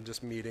you know,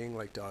 just meeting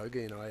like Doug,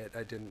 you know,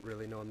 I didn't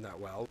really know him that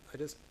well. I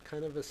just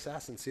kind of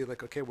assess and see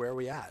like, okay, where are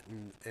we at?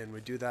 And we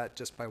do that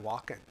just by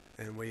walking.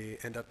 And we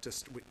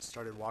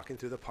started walking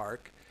through the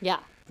park. Yeah.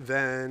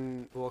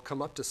 Then we'll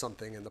come up to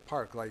something in the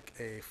park, like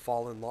a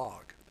fallen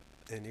log.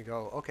 And you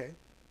go, okay,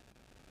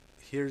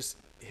 here's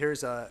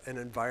an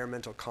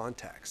environmental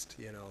context,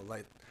 you know,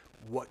 like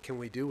what can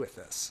we do with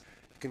this?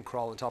 You can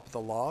crawl on top of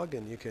the log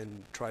and you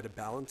can try to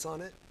balance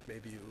on it.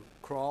 Maybe you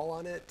crawl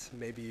on it,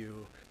 maybe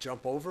you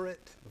jump over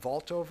it,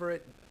 vault over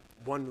it.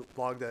 One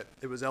log that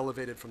it was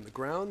elevated from the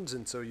ground,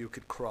 and so you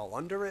could crawl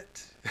under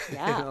it.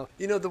 Yeah.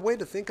 You know, the way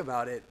to think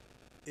about it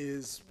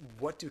is,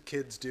 what do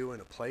kids do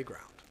in a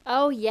playground?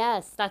 Oh,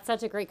 yes. That's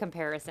such a great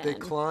comparison. They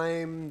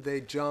climb,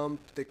 they jump,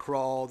 they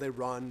crawl, they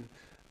run,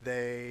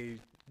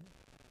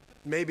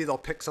 maybe they'll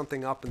pick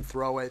something up and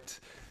throw it,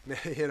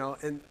 you know,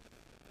 and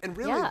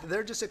really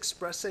they're just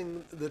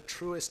expressing the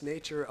truest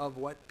nature of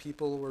what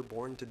people were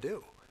born to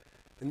do.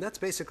 And that's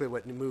basically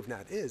what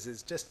MoveNat is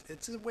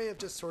it's a way of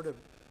just sort of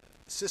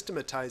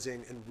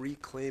systematizing and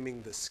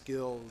reclaiming the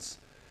skills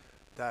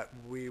that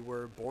we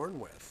were born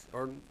with,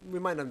 or we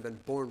might not have been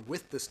born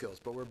with the skills,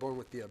 but we're born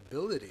with the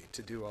ability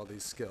to do all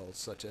these skills,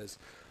 such as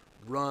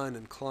run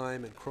and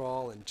climb and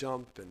crawl and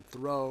jump and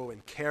throw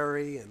and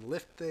carry and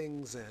lift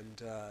things.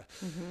 And,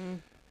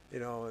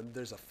 and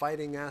there's a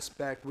fighting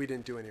aspect. We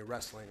didn't do any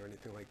wrestling or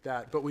anything like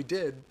that, but we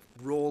did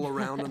roll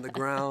around on the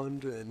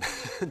ground and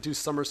do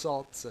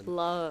somersaults, and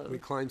we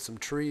climbed some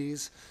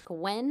trees.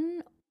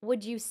 When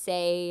would you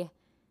say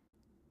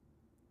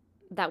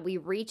that we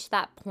reach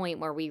that point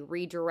where we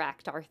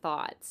redirect our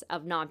thoughts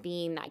of not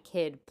being that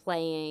kid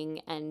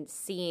playing and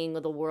seeing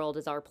the world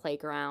as our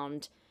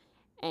playground?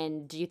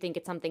 And do you think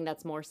it's something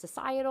that's more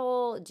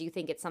societal? Do you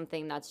think it's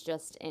something that's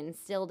just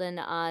instilled in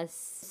us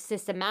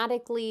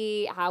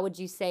systematically? How would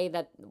you say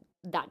that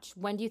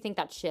when do you think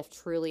that shift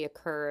truly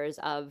occurs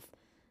of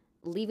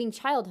leaving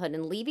childhood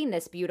and leaving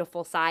this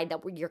beautiful side that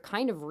you're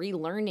kind of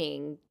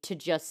relearning to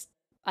just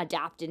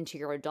adapt into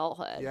your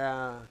adulthood?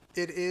 Yeah,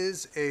 it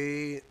is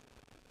a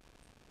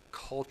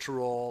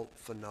cultural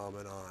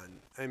phenomenon.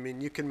 I mean,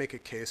 you can make a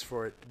case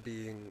for it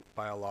being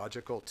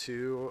biological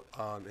too,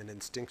 and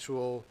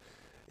instinctual.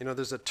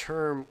 There's a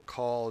term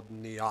called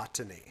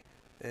neoteny,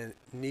 and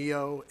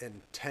neo and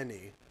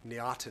teny,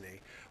 neoteny,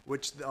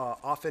 which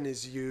often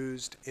is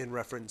used in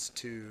reference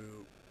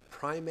to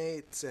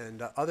primates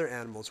and other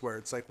animals, where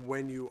it's like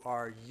when you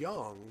are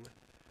young,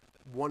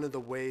 one of the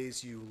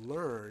ways you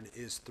learn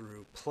is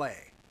through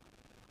play.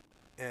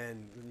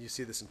 And you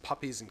see this in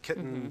puppies and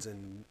kittens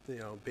and,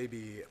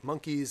 baby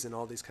monkeys and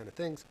all these kind of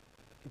things.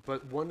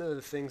 But one of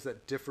the things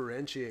that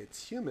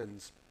differentiates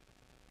humans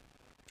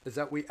is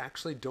that we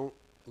actually don't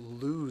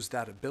lose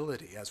that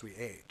ability as we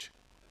age.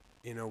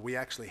 We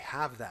actually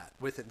have that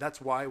with it.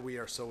 That's why we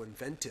are so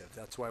inventive.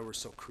 That's why we're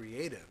so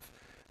creative.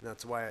 And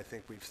that's why I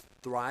think we've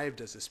thrived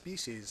as a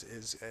species,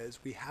 is as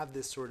we have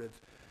this sort of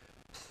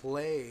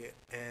play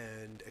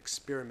and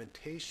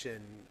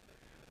experimentation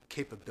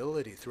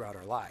capability throughout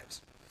our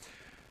lives.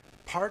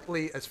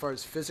 Partly as far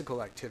as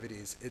physical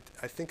activities,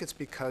 I think it's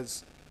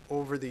because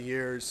over the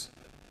years,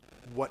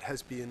 what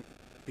has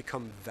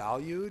become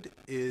valued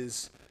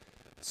is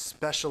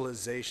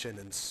specialization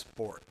in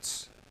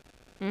sports.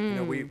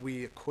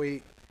 We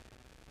equate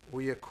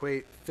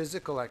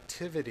physical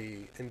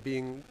activity and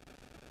being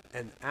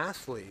an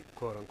athlete,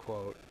 quote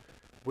unquote,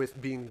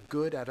 with being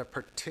good at a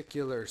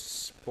particular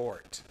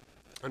sport.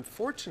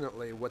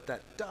 Unfortunately, what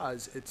that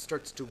does, it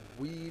starts to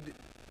weed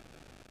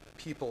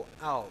people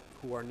out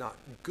who are not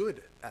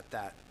good at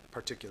that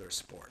particular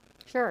sport.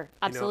 Sure,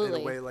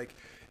 absolutely. In a way, like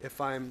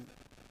if I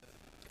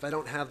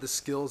don't have the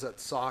skills at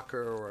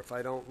soccer, or if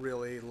I don't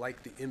really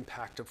like the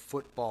impact of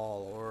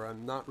football, or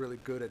I'm not really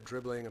good at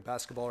dribbling a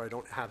basketball, or I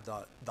don't have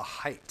the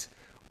height,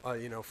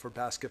 for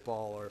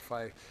basketball, or if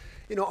I,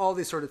 all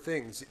these sort of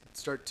things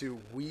start to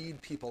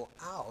weed people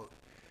out.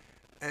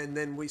 And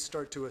then we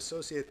start to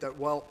associate that,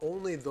 well,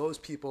 only those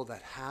people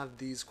that have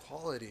these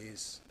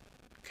qualities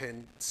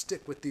can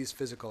stick with these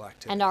physical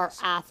activities. And are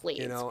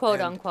athletes, quote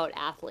unquote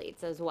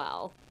athletes as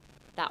well.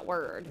 That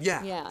word.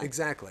 Yeah,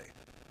 exactly.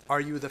 Are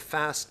you the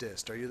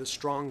fastest? Are you the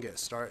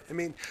strongest?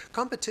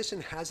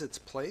 Competition has its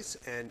place,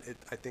 and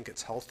I think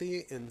it's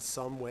healthy in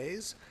some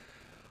ways,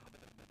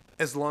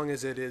 as long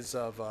as it is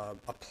of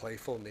a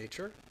playful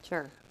nature.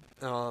 Sure.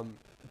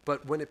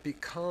 But when it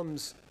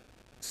becomes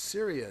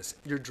serious,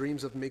 your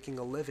dreams of making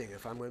a living,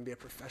 if I'm going to be a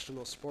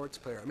professional sports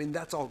player,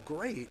 that's all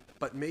great,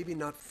 but maybe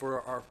not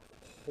for our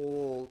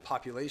whole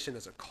population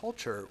as a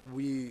culture.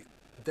 We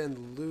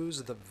then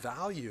lose the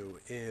value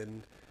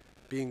in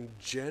being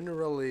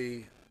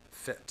generally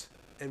fit.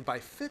 And by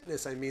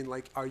fitness, I mean,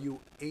 like, are you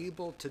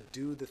able to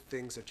do the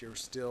things that you're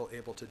still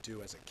able to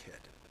do as a kid?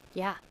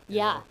 Yeah,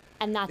 yeah.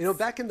 And that's...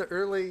 back in the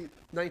early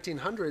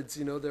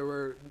 1900s, there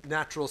were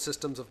natural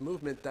systems of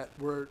movement that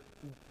were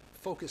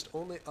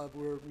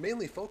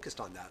mainly focused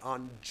on that,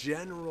 on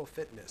general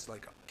fitness.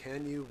 Like,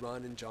 can you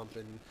run and jump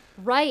and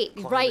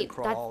climb and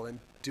crawl and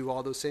do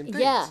all those same things?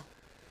 Yeah.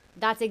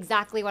 That's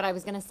exactly what I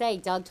was going to say.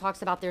 Doug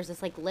talks about there's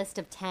this list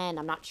of 10.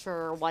 I'm not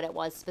sure what it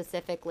was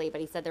specifically,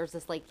 but he said there's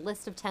this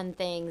list of 10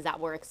 things that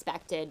were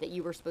expected that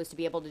you were supposed to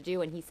be able to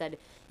do. And he said,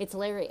 it's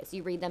hilarious.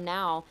 You read them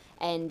now,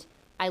 and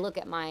I look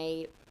at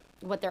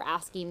what they're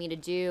asking me to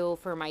do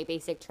for my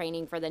basic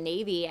training for the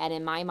Navy. And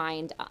in my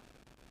mind,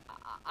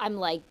 I'm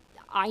like,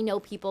 I know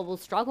people will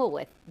struggle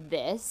with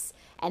this.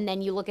 And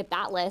then you look at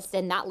that list,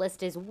 and that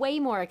list is way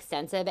more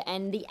extensive,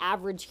 and the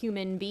average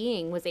human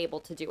being was able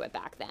to do it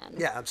back then.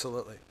 Yeah,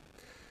 absolutely.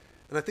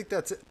 And I think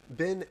that's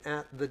been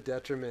at the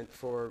detriment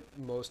for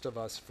most of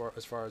us,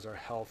 as far as our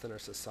health and our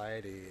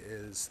society,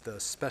 is the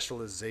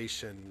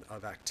specialization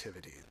of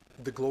activity,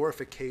 the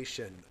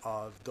glorification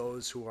of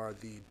those who are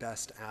the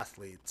best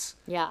athletes.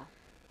 Yeah.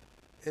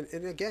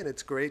 And again,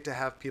 it's great to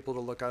have people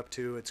to look up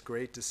to. It's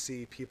great to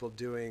see people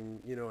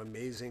doing,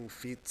 amazing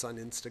feats on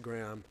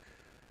Instagram.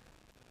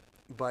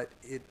 But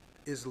it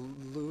is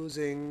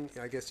losing,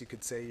 I guess you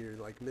could say, you're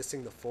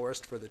missing the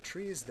forest for the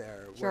trees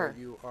there. Sure. Where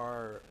you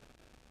are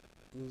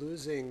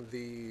losing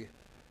the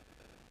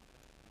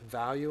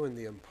value and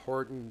the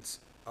importance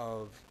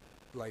of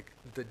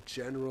the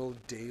general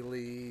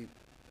daily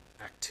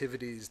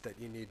activities that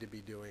you need to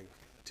be doing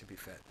to be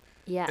fit.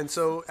 Yes. And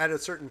so at a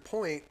certain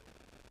point,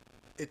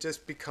 it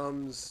just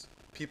becomes,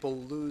 people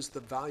lose the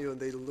value, and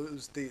they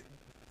lose the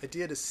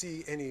idea to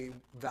see any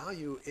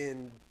value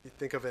in, you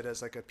think of it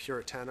as like a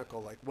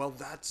puritanical, like, well,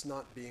 that's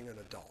not being an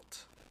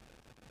adult.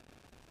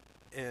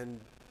 And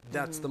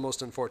that's the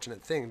most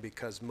unfortunate thing,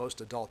 because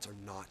most adults are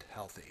not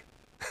healthy.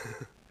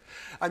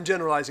 I'm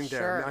generalizing there.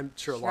 Sure. I'm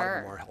sure a lot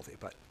of them are healthy,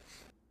 but.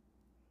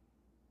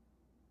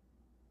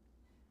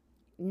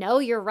 No,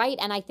 you're right.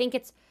 And I think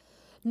it's,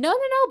 no,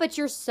 but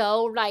you're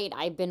so right.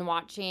 I've been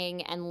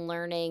watching and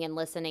learning and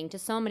listening to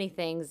so many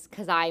things,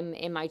 because I'm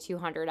in my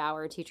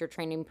 200-hour teacher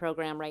training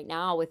program right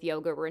now with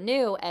Yoga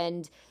Renew,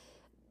 and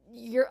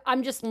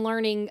I'm just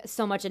learning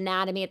so much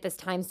anatomy at this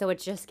time, so it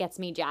just gets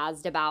me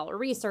jazzed about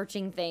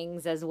researching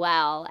things as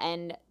well.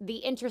 And the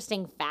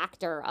interesting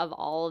factor of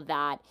all of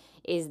that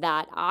is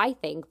that I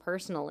think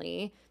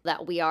personally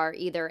that we are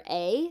either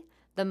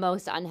the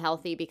most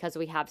unhealthy because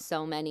we have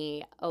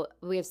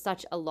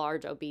such a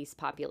large obese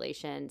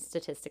population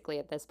statistically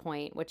at this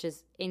point, which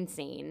is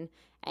insane.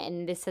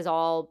 And this has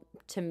all,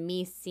 to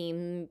me,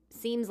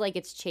 seems like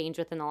it's changed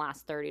within the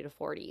last 30 to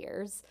 40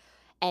 years.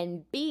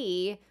 And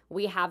B,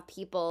 we have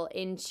people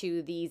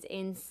into these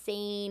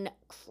insane,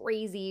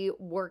 crazy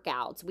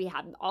workouts. We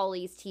have all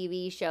these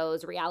TV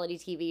shows, reality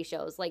TV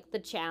shows like The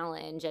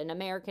Challenge and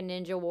American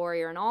Ninja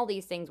Warrior and all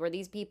these things where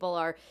these people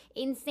are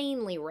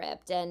insanely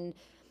ripped. And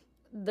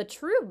the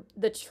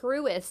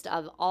truest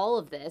of all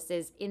of this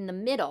is in the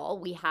middle,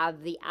 we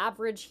have the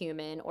average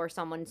human or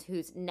someone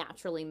who's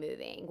naturally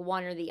moving,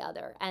 one or the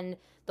other. And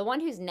the one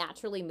who's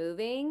naturally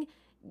moving,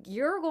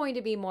 you're going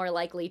to be more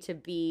likely to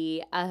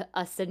be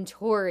a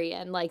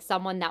centurion, like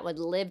someone that would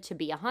live to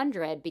be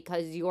 100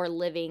 because you're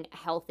living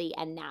healthy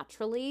and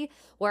naturally.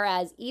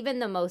 Whereas even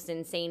the most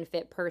insane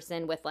fit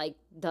person with like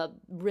the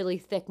really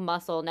thick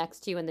muscle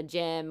next to you in the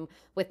gym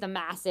with the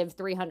massive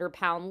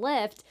 300-pound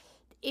lift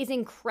is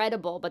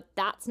incredible, but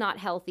that's not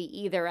healthy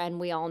either.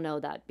 And we all know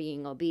that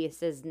being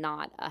obese is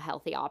not a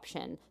healthy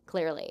option,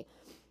 clearly.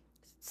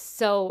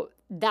 So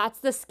that's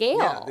the scale.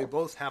 Yeah, they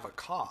both have a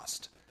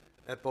cost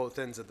at both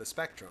ends of the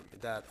spectrum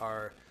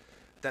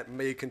that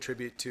may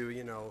contribute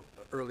to,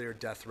 earlier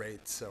death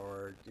rates,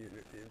 or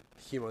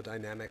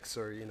hemodynamics,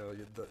 or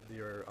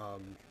your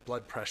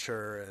blood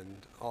pressure and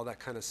all that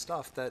kind of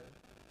stuff. That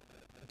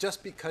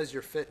just because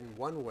you're fit in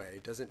one way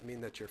doesn't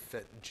mean that you're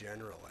fit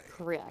generally.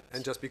 Correct.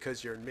 And just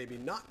because you're maybe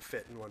not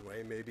fit in one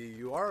way, maybe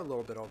you are a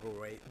little bit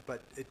overweight,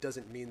 but it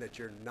doesn't mean that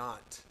you're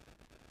not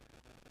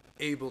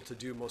able to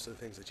do most of the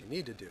things that you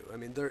need to do. I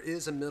mean, there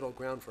is a middle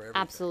ground for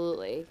everything.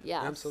 Absolutely.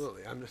 Yeah.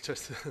 Absolutely. I'm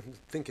just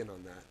thinking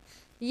on that.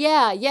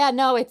 Yeah,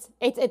 no,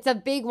 it's a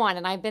big one,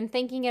 and I've been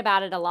thinking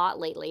about it a lot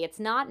lately.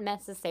 It's not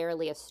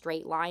necessarily a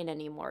straight line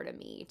anymore to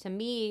me. To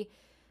me,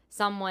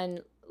 someone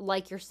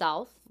like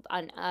yourself,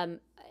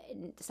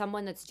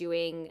 someone that's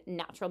doing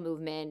natural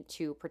movement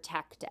to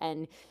protect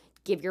and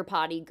give your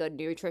body good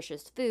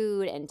nutritious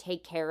food and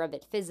take care of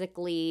it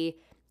physically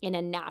in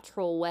a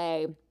natural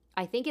way,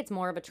 I think it's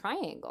more of a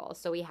triangle.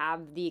 So we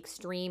have the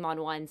extreme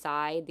on one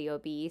side, the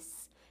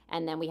obese,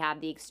 and then we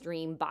have the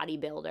extreme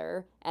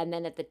bodybuilder, and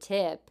then at the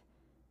tip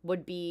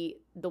would be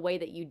the way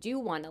that you do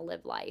want to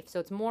live life. So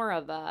it's more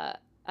of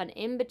an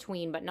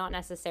in-between, but not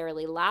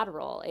necessarily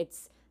lateral.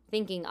 It's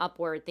thinking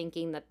upward,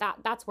 thinking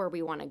that's where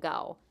we want to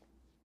go,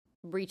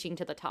 reaching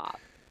to the top.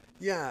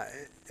 Yeah,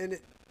 and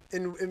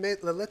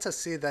it lets us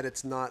see that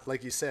it's not,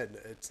 like you said,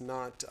 it's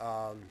not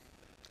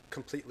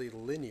completely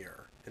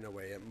linear in a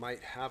way. It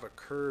might have a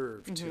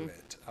curve to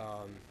it.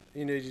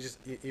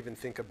 You even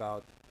think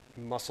about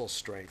muscle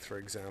strength, for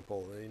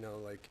example.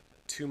 Like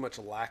too much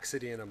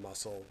laxity in a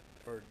muscle,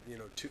 or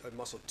a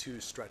muscle too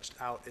stretched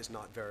out is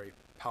not very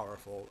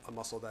powerful. A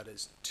muscle that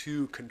is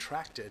too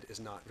contracted is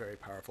not very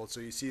powerful. So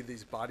you see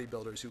these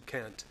bodybuilders who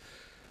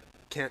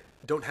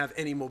don't have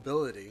any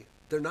mobility.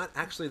 They're not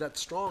actually that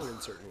strong in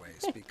certain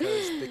ways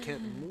because they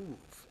can't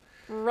move.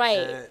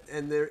 Right.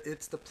 And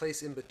it's the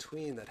place in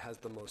between that has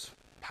the most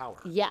power.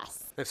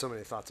 Yes. I have so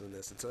many thoughts on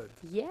this.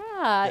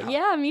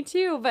 Yeah, me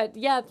too. But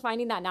yeah,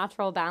 finding that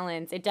natural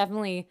balance, it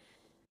definitely,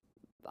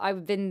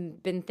 I've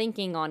been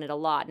thinking on it a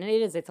lot, and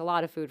it's a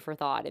lot of food for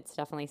thought. It's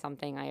definitely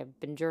something I have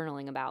been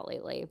journaling about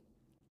lately.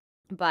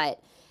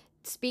 But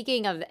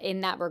speaking of,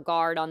 in that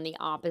regard, on the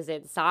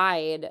opposite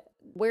side,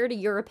 where do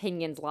your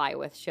opinions lie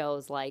with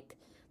shows like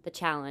The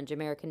Challenge,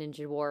 American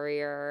Ninja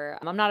Warrior?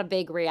 I'm not a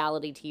big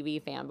reality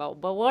TV fan, but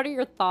what are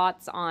your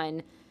thoughts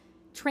on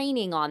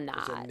training on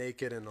that? There's a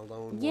Naked and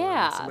Alone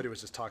Yeah. one. Somebody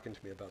was just talking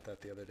to me about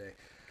that the other day.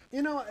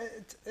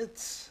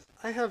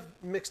 I have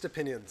mixed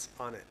opinions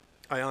on it.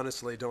 I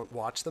honestly don't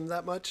watch them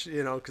that much,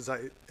 because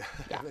I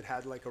haven't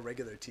had like a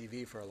regular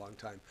TV for a long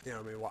time.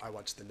 I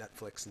watch the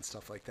Netflix and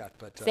stuff like that,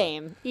 but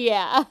Same.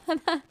 Yeah.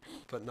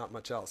 but not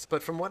much else.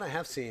 But from what I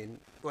have seen,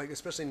 like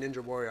especially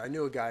Ninja Warrior, I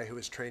knew a guy who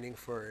was training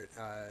for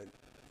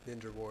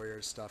Ninja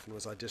Warrior stuff and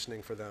was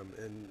auditioning for them,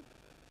 and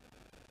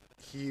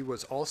he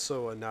was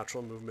also a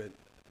natural movement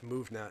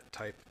MoveNat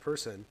type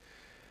person.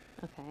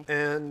 Okay.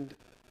 And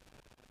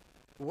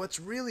what's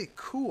really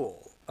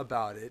cool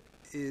about it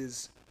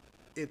is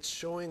it's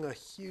showing a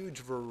huge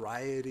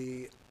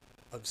variety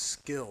of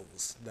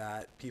skills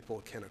that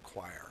people can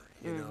acquire,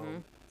 you know.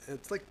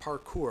 It's like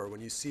parkour.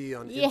 When you see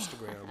on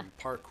Instagram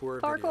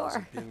parkour videos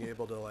of being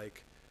able to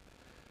like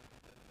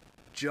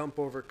jump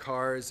over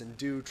cars and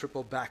do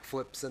triple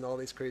backflips and all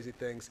these crazy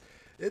things.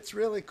 It's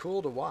really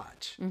cool to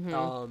watch.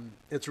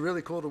 It's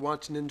really cool to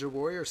watch Ninja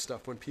Warrior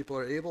stuff when people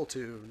are able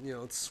to, you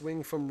know,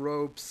 swing from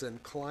ropes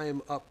and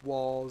climb up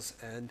walls,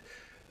 and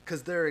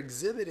because they're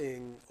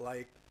exhibiting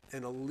like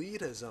an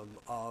elitism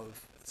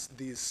of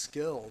these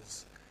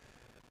skills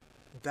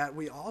that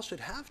we all should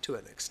have to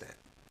an extent.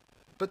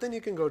 But then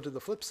you can go to the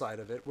flip side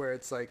of it, where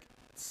it's like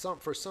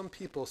for some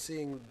people,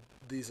 seeing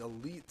these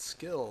elite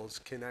skills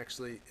can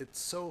actually, it's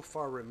so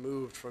far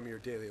removed from your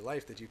daily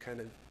life that you kind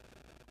of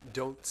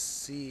don't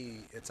see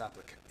its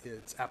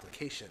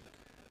application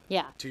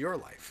to your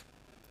life.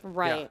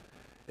 Right.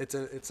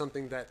 Yeah. It's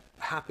something that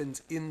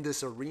happens in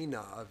this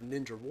arena of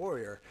Ninja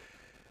Warrior,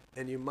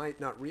 and you might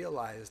not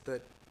realize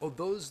that, oh,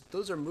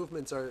 those are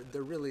movements,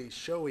 they're really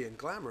showy and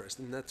glamorous,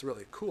 and that's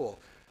really cool.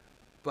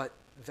 But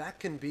that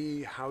can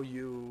be how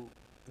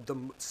the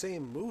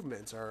same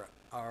movements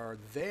are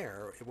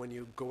there when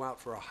you go out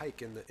for a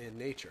hike in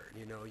nature.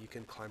 You know, you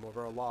can climb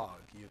over a log,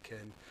 you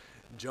can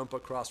jump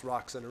across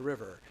rocks in a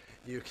river,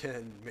 you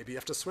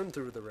have to swim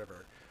through the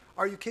river.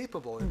 Are you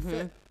capable and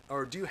fit,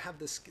 or do you have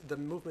the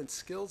movement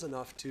skills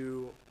enough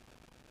to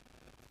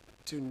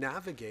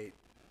navigate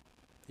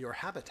your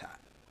habitat,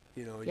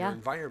 you know, your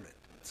environment?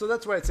 So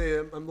that's why I'd say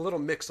I'm a little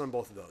mixed on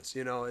both of those.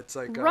 You know, it's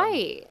like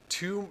the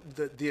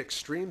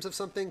extremes of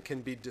something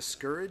can be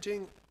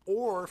discouraging,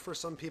 or for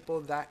some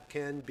people that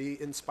can be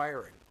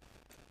inspiring,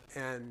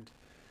 and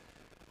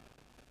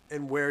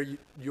where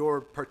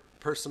your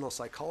personal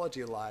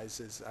psychology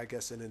lies is, I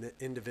guess, in an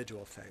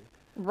individual thing.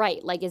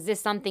 Right. Like, is this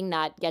something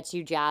that gets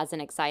you jazzed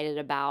and excited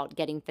about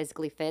getting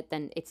physically fit?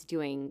 Then it's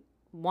doing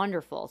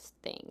wonderful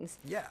things.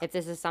 Yeah. If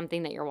this is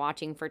something that you're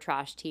watching for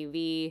trash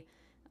TV,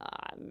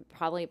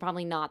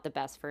 probably not the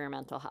best for your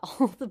mental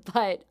health.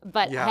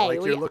 but yeah, hey,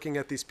 like you're looking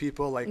at these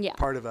people like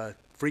part of a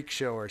freak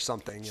show or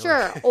something.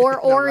 Sure. Like,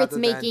 or it's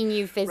making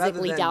you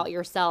physically doubt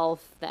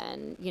yourself,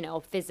 then, you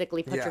know,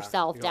 physically put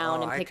yourself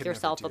down and pick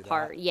yourself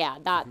apart. Yeah,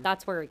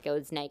 that's where it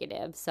goes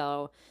negative.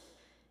 So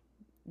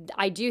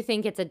I do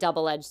think it's a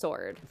double-edged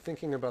sword.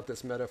 Thinking about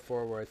this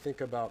metaphor where I think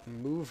about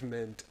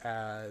movement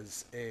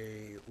as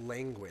a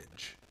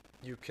language,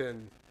 you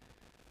can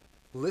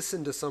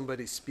listen to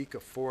somebody speak a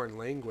foreign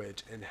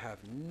language and have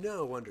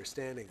no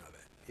understanding of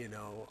it. You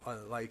know,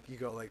 like you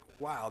go like,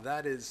 wow,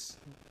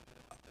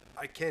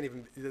 I can't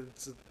even,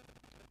 it's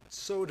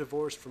so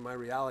divorced from my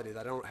reality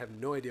that I have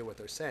no idea what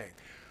they're saying.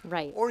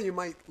 Right. Or you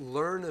might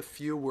learn a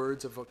few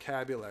words of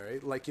vocabulary,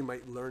 like you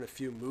might learn a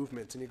few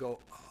movements, and you go,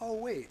 oh,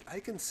 wait,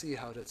 I can see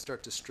how to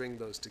start to string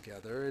those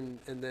together. And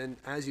then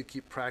as you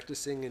keep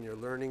practicing and you're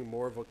learning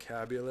more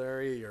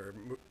vocabulary, you're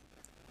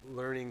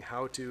learning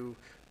how to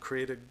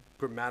create a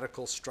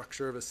grammatical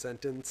structure of a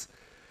sentence,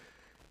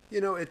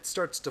 you know, it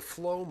starts to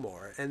flow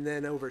more. And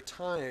then over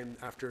time,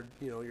 after,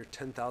 you know, your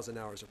 10,000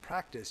 hours of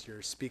practice,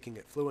 you're speaking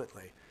it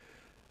fluently.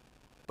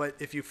 But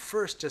if you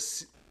first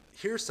just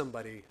hear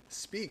somebody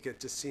speak, it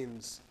just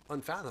seems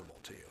unfathomable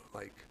to you.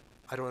 Like,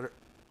 how am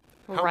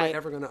I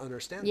ever going to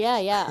understand this?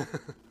 Yeah.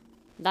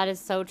 That is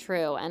so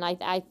true. And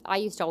I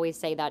used to always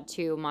say that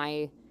too.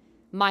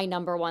 My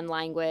number one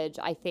language,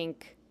 I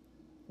think,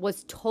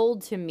 was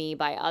told to me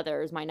by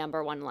others. My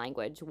number one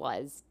language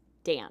was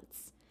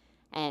dance.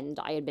 And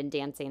I had been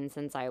dancing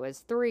since I was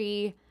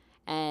 3,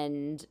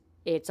 and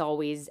it's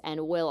always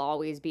and will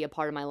always be a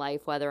part of my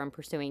life, whether I'm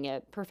pursuing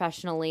it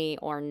professionally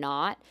or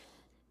not.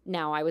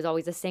 Now, I was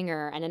always a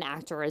singer and an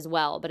actor as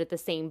well, but at the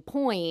same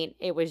point,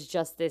 it was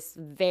just this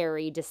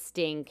very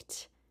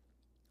distinct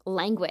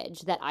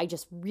language that I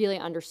just really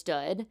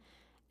understood.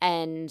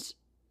 And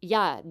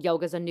yeah,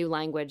 yoga's a new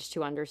language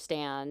to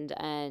understand,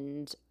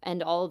 and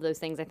all of those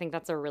things. I think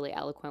that's a really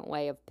eloquent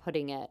way of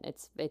putting it.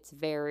 It's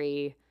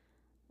very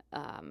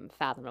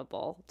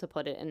fathomable to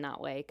put it in that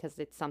way, because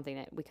it's something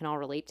that we can all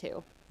relate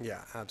to.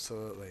 Yeah,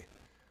 absolutely.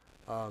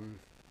 I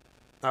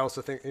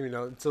also think, you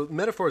know, so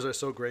metaphors are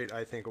so great,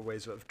 I think,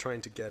 ways of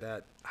trying to get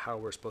at how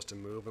we're supposed to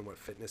move and what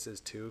fitness is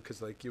too.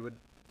 Because like you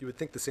would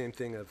think the same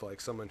thing of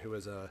like someone who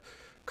is a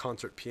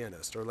concert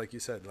pianist, or like you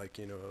said, like,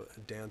 you know, a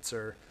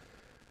dancer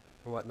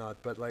and whatnot.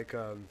 But like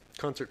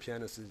concert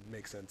pianist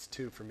makes sense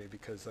too for me,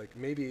 because like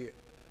maybe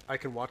I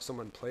can watch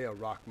someone play a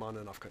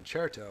Rachmaninoff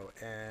concerto,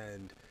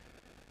 and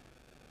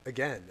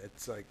again,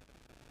 it's like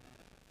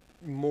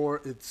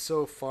it's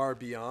so far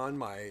beyond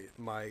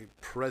my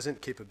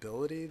present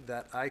capability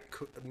that I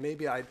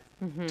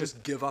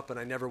just give up and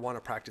I never want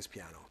to practice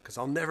piano, because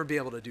I'll never be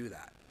able to do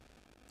that.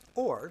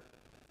 Or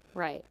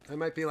right, I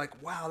might be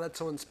like, wow, that's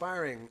so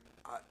inspiring.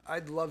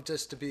 I'd love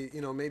just to be,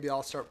 you know, maybe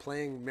I'll start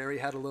playing Mary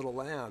Had a Little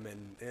Lamb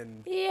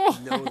and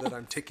know that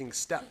I'm taking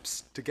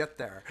steps to get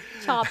there.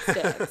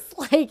 Chopsticks.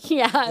 Like,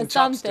 yeah, and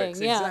something.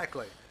 Chopsticks, yeah.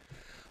 Exactly.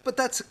 But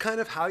that's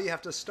kind of how you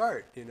have to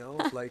start, you know?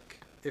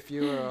 Like if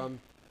you're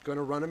going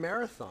to run a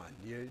marathon,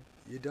 you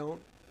don't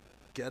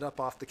get up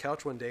off the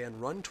couch one day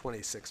and run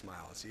 26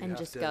 miles. You And have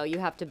just to go. You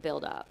have to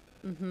build up.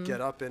 get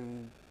up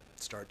and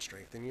start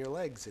strengthening your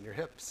legs and your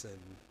hips, and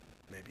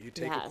maybe you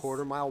take a Yes.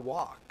 quarter-mile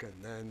walk, and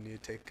then you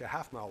take a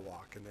half-mile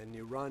walk, and then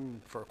you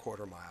run for a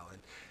quarter-mile,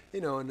 and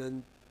and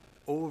then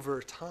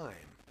over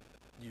time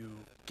you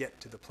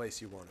get to the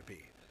place you want to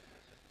be.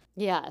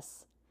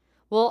 Yes.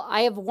 Well,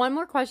 I have one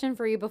more question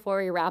for you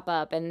before we wrap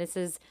up, and this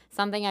is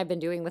something I've been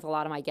doing with a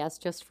lot of my guests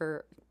just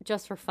for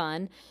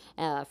fun,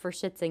 for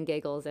shits and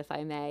giggles, if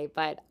I may.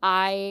 But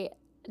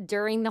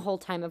during the whole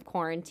time of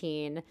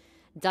quarantine,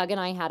 Doug and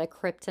I had a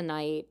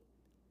kryptonite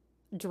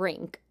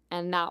drink,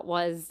 and that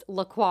was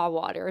La Croix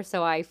water.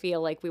 So I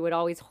feel like we would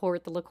always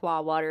hoard the La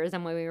Croix waters.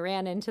 And when we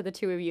ran into the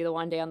two of you the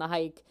one day on the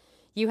hike,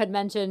 you had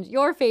mentioned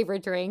your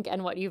favorite drink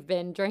and what you've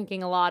been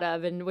drinking a lot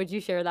of. And would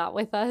you share that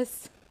with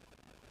us?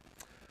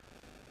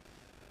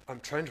 I'm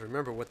trying to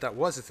remember what that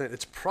was.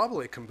 It's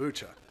probably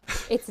kombucha.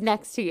 It's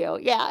next to you.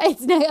 Yeah,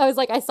 I was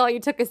like, I saw you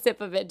took a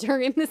sip of it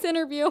during this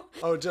interview.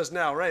 Oh, just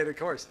now, right? Of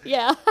course.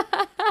 Yeah.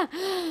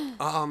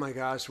 Oh my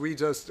gosh, we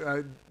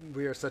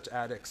are such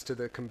addicts to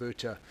the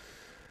kombucha.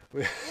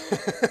 We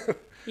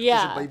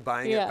Yeah. should be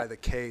buying it by the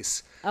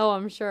case. Oh,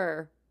 I'm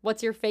sure.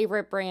 What's your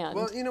favorite brand?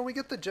 Well, we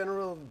get the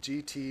general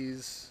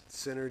GT's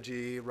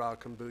Synergy raw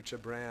kombucha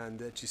brand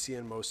that you see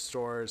in most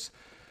stores.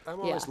 I'm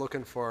always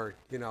looking for,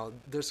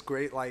 there's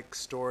great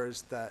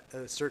stores that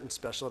certain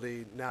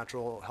specialty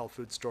natural health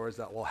food stores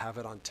that will have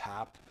it on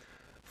tap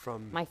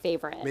from My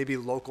favorite. maybe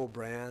local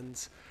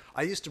brands.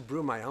 I used to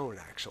brew my own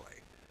actually.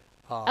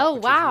 Oh,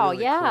 which was wow,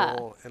 really yeah.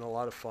 cool and a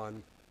lot of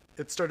fun.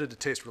 It started to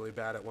taste really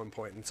bad at one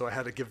point, and so I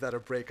had to give that a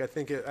break. I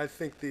think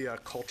the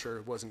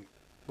culture wasn't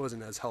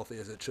as healthy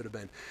as it should have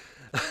been.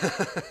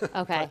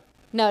 Okay.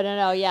 No.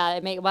 Yeah,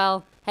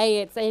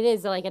 hey, it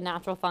is like a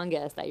natural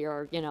fungus that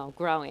you're,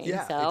 growing.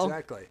 Yeah, So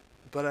exactly.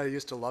 But I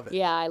used to love it.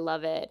 yeah, I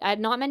love it.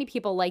 Not many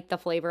people like the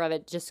flavor of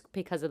it just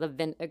because of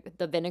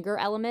the vinegar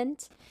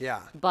element,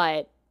 Yeah.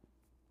 but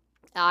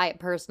I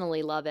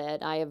personally love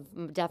it. I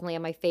have definitely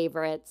have my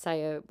favorites.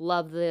 I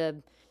love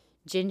the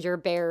ginger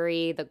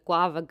berry, the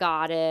guava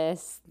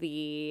goddess,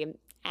 the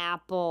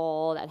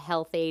apple that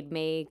Health Aid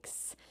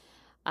makes.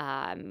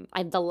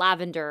 The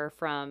lavender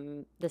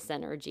from the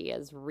GT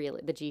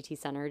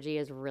Synergy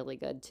is really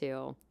good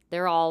too.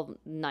 They're all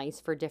nice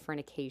for different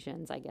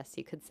occasions, I guess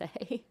you could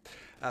say.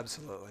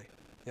 Absolutely.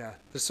 Yeah.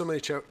 There's so many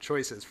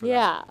choices for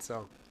Yeah. that.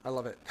 So I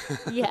love it.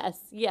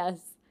 Yes.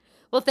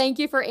 Well, thank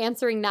you for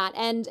answering that.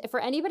 And for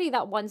anybody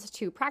that wants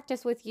to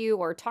practice with you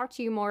or talk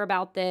to you more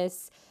about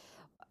this,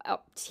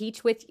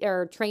 teach with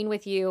or train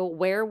with you,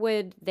 where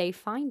would they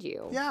find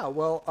you? Yeah.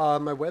 Well,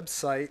 my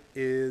website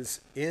is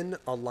In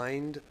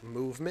Aligned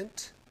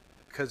Movement,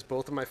 because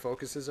both of my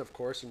focuses, of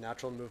course, are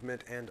natural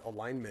movement and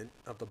alignment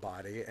of the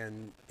body.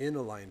 And In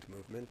Aligned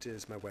Movement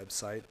is my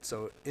website.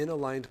 So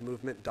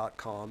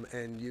inalignedmovement.com.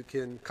 And you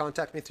can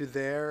contact me through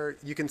there.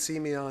 You can see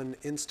me on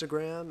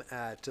Instagram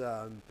at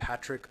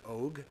Patrick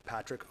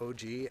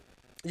OG.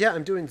 Yeah,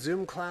 I'm doing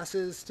Zoom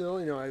classes still,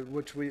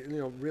 which we,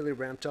 really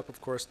ramped up,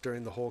 of course,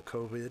 during the whole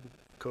COVID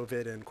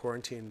and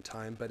quarantine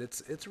time. But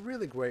it's a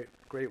really great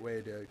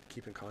way to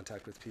keep in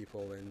contact with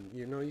people, and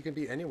you can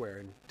be anywhere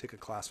and take a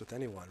class with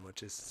anyone,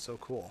 which is so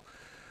cool.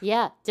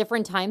 Yeah,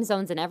 different time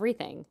zones and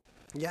everything.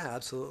 Yeah,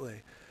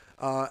 absolutely.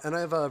 And I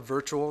have a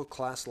virtual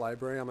class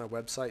library on my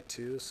website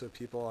too, so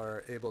people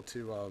are able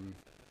to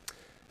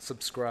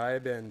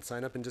subscribe and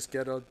sign up and just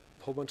get a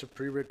whole bunch of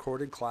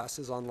pre-recorded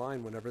classes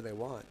online whenever they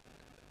want.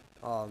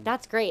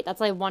 That's great. That's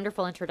like a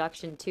wonderful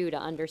introduction too, to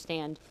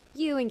understand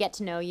you and get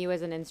to know you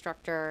as an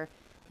instructor.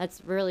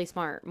 That's really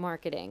smart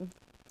marketing.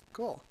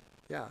 Cool.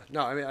 Yeah.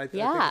 No, I mean, I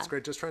think it's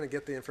great just trying to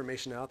get the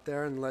information out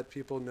there and let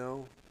people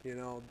know,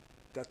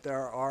 that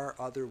there are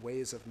other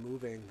ways of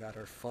moving that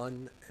are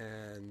fun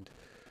and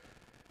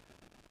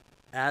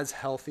as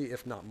healthy,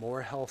 if not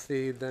more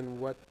healthy,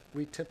 than what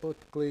we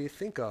typically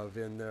think of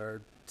in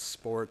their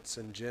sports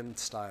and gym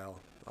style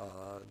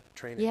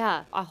training.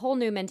 Yeah, a whole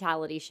new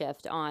mentality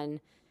shift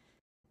on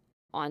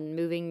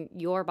moving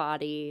your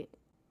body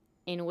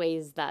in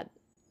ways that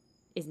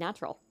is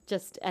natural,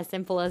 just as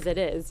simple as it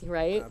is,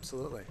 right?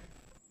 Absolutely.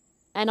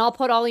 And I'll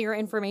put all your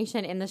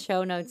information in the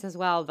show notes as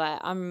well,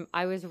 but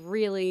I was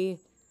really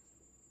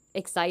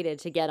excited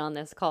to get on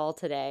this call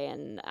today,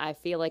 and I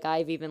feel like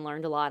I've even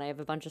learned a lot. I have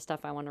a bunch of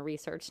stuff I want to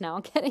research now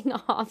getting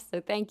off,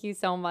 so thank you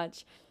so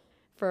much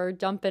for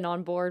jumping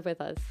on board with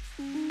us.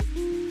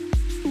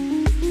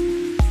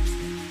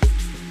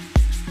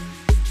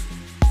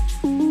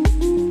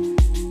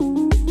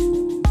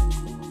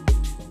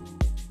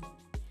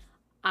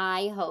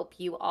 I hope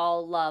you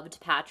all loved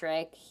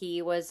Patrick.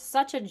 He was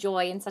such a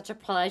joy and such a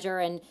pleasure,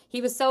 and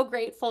he was so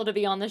grateful to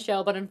be on the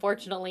show, but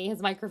unfortunately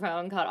his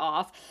microphone cut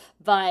off.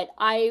 But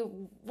I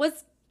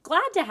was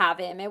glad to have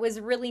him. It was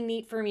really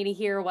neat for me to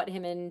hear what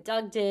him and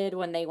Doug did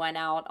when they went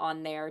out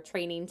on their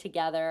training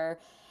together.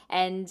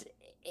 And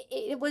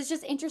it was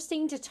just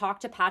interesting to talk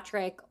to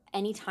Patrick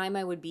anytime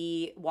I would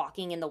be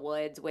walking in the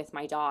woods with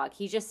my dog.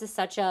 He just is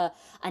such a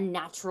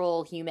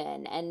natural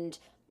human, and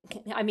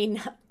I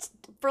mean,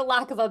 for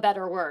lack of a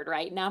better word,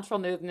 right? Natural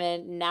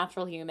movement,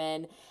 natural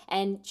human,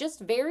 and just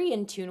very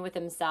in tune with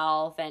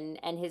himself and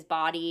his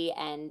body,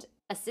 and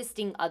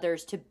assisting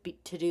others to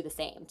do the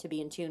same, to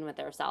be in tune with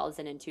themselves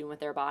and in tune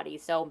with their body.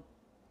 So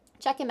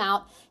check him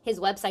out. His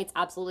website's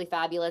absolutely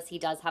fabulous. He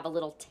does have a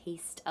little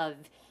taste of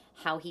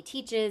how he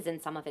teaches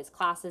and some of his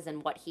classes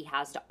and what he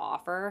has to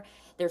offer.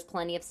 There's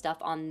plenty of stuff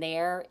on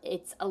there.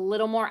 It's a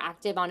little more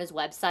active on his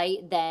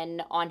website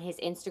than on his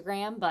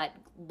Instagram, but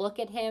look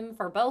at him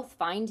for both.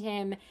 Find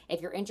him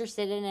if you're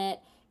interested in it.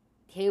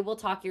 He will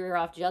talk your ear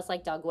off just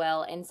like Doug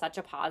will, in such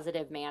a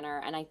positive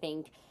manner. And I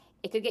think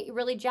it could get you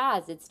really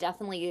jazzed. It's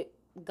definitely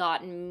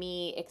gotten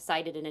me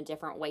excited in a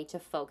different way to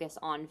focus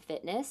on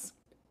fitness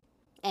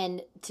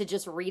and to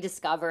just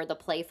rediscover the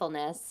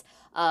playfulness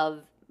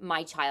of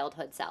my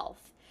childhood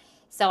self.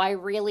 So I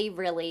really,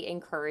 really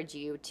encourage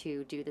you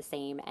to do the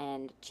same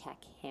and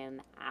check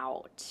him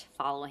out.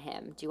 Follow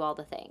him, do all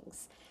the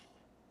things.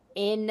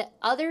 In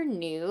other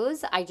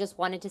news, I just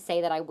wanted to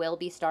say that I will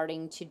be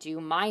starting to do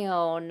my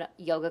own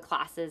yoga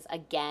classes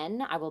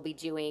again. I will be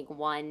doing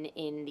one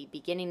in the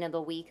beginning of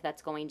the week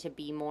that's going to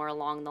be more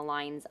along the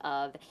lines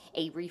of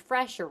a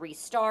refresh or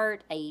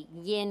restart, a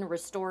yin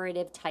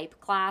restorative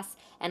type class,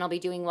 and I'll be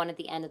doing one at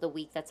the end of the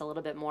week that's a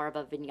little bit more of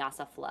a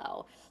vinyasa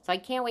flow. So I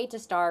can't wait to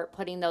start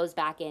putting those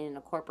back in and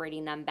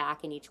incorporating them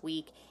back in each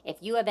week. If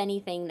you have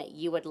anything that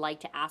you would like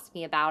to ask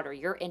me about, or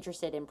you're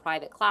interested in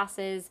private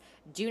classes,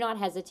 do not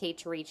hesitate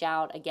to reach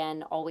out.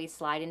 Again, always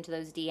slide into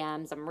those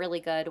DMs. I'm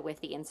really good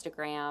with the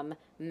Instagram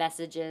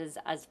messages,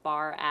 as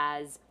far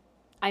as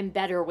I'm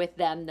better with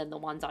them than the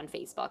ones on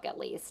Facebook, at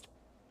least.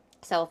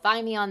 So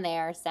find me on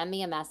there, send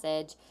me a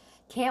message.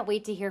 Can't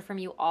wait to hear from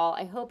you all.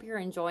 I hope you're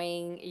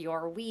enjoying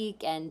your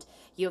week and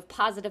you have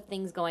positive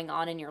things going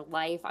on in your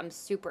life. I'm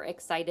super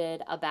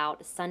excited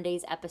about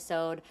Sunday's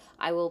episode.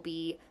 I will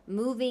be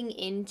moving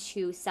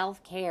into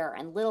self-care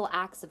and little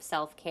acts of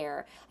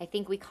self-care. I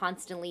think we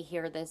constantly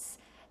hear this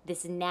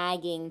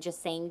nagging,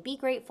 just saying, be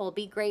grateful,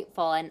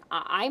 and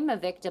I'm a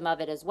victim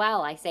of it as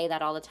well. I say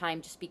that all the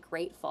time, just be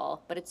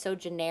grateful, but it's so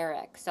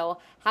generic. So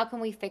how can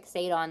we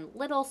fixate on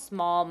little,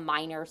 small,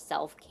 minor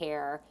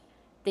self-care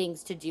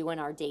things to do in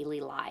our daily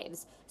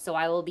lives? So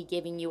I will be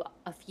giving you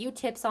a few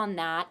tips on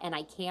that, and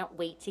I can't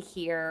wait to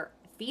hear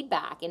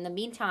feedback. In the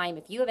meantime,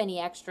 if you have any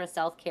extra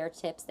self-care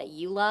tips that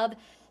you love,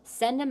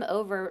 send them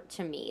over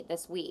to me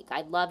this week.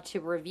 I'd love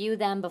to review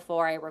them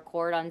before I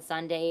record on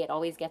Sunday. It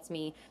always gets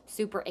me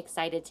super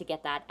excited to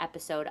get that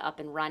episode up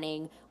and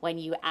running when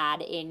you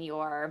add in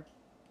your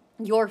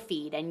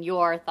feed and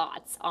your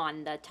thoughts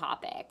on the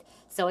topic.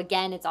 So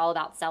again, it's all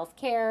about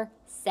self-care.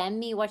 Send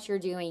me what you're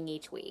doing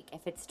each week.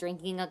 If it's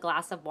drinking a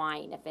glass of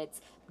wine, if it's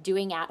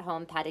doing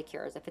at-home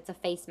pedicures, if it's a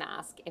face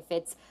mask, if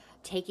it's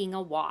taking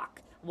a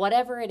walk,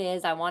 whatever it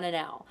is, I want to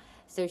know.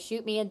 So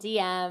shoot me a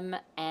DM,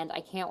 and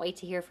I can't wait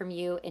to hear from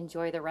you.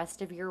 Enjoy the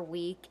rest of your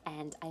week,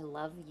 and I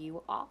love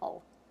you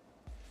all.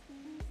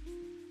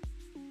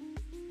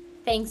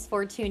 Thanks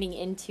for tuning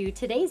into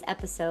today's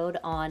episode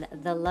on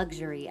the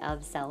luxury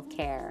of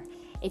self-care.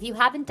 If you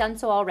haven't done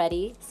so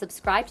already,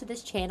 subscribe to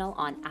this channel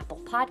on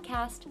Apple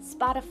Podcast,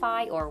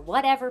 Spotify, or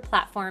whatever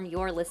platform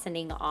you're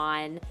listening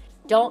on.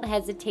 Don't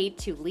hesitate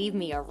to leave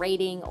me a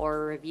rating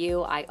or a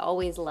review. I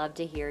always love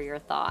to hear your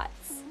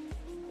thoughts.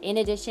 In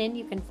addition,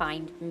 you can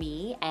find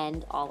me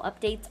and all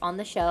updates on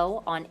the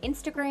show on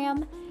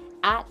Instagram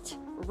at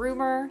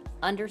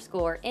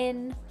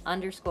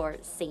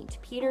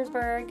rumor_in_St.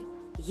 Petersburg.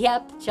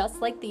 Yep,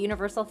 just like the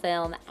Universal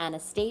film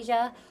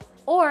Anastasia,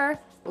 or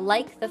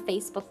like the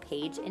Facebook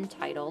page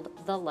entitled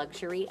The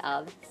Luxury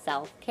of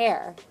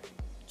Self-Care.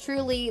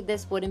 Truly,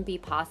 this wouldn't be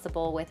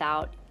possible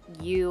without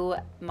you,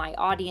 my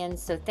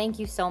audience, so thank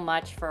you so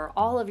much for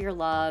all of your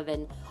love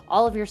and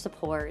all of your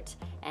support,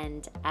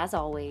 and as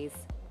always,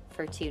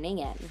 for tuning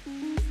in.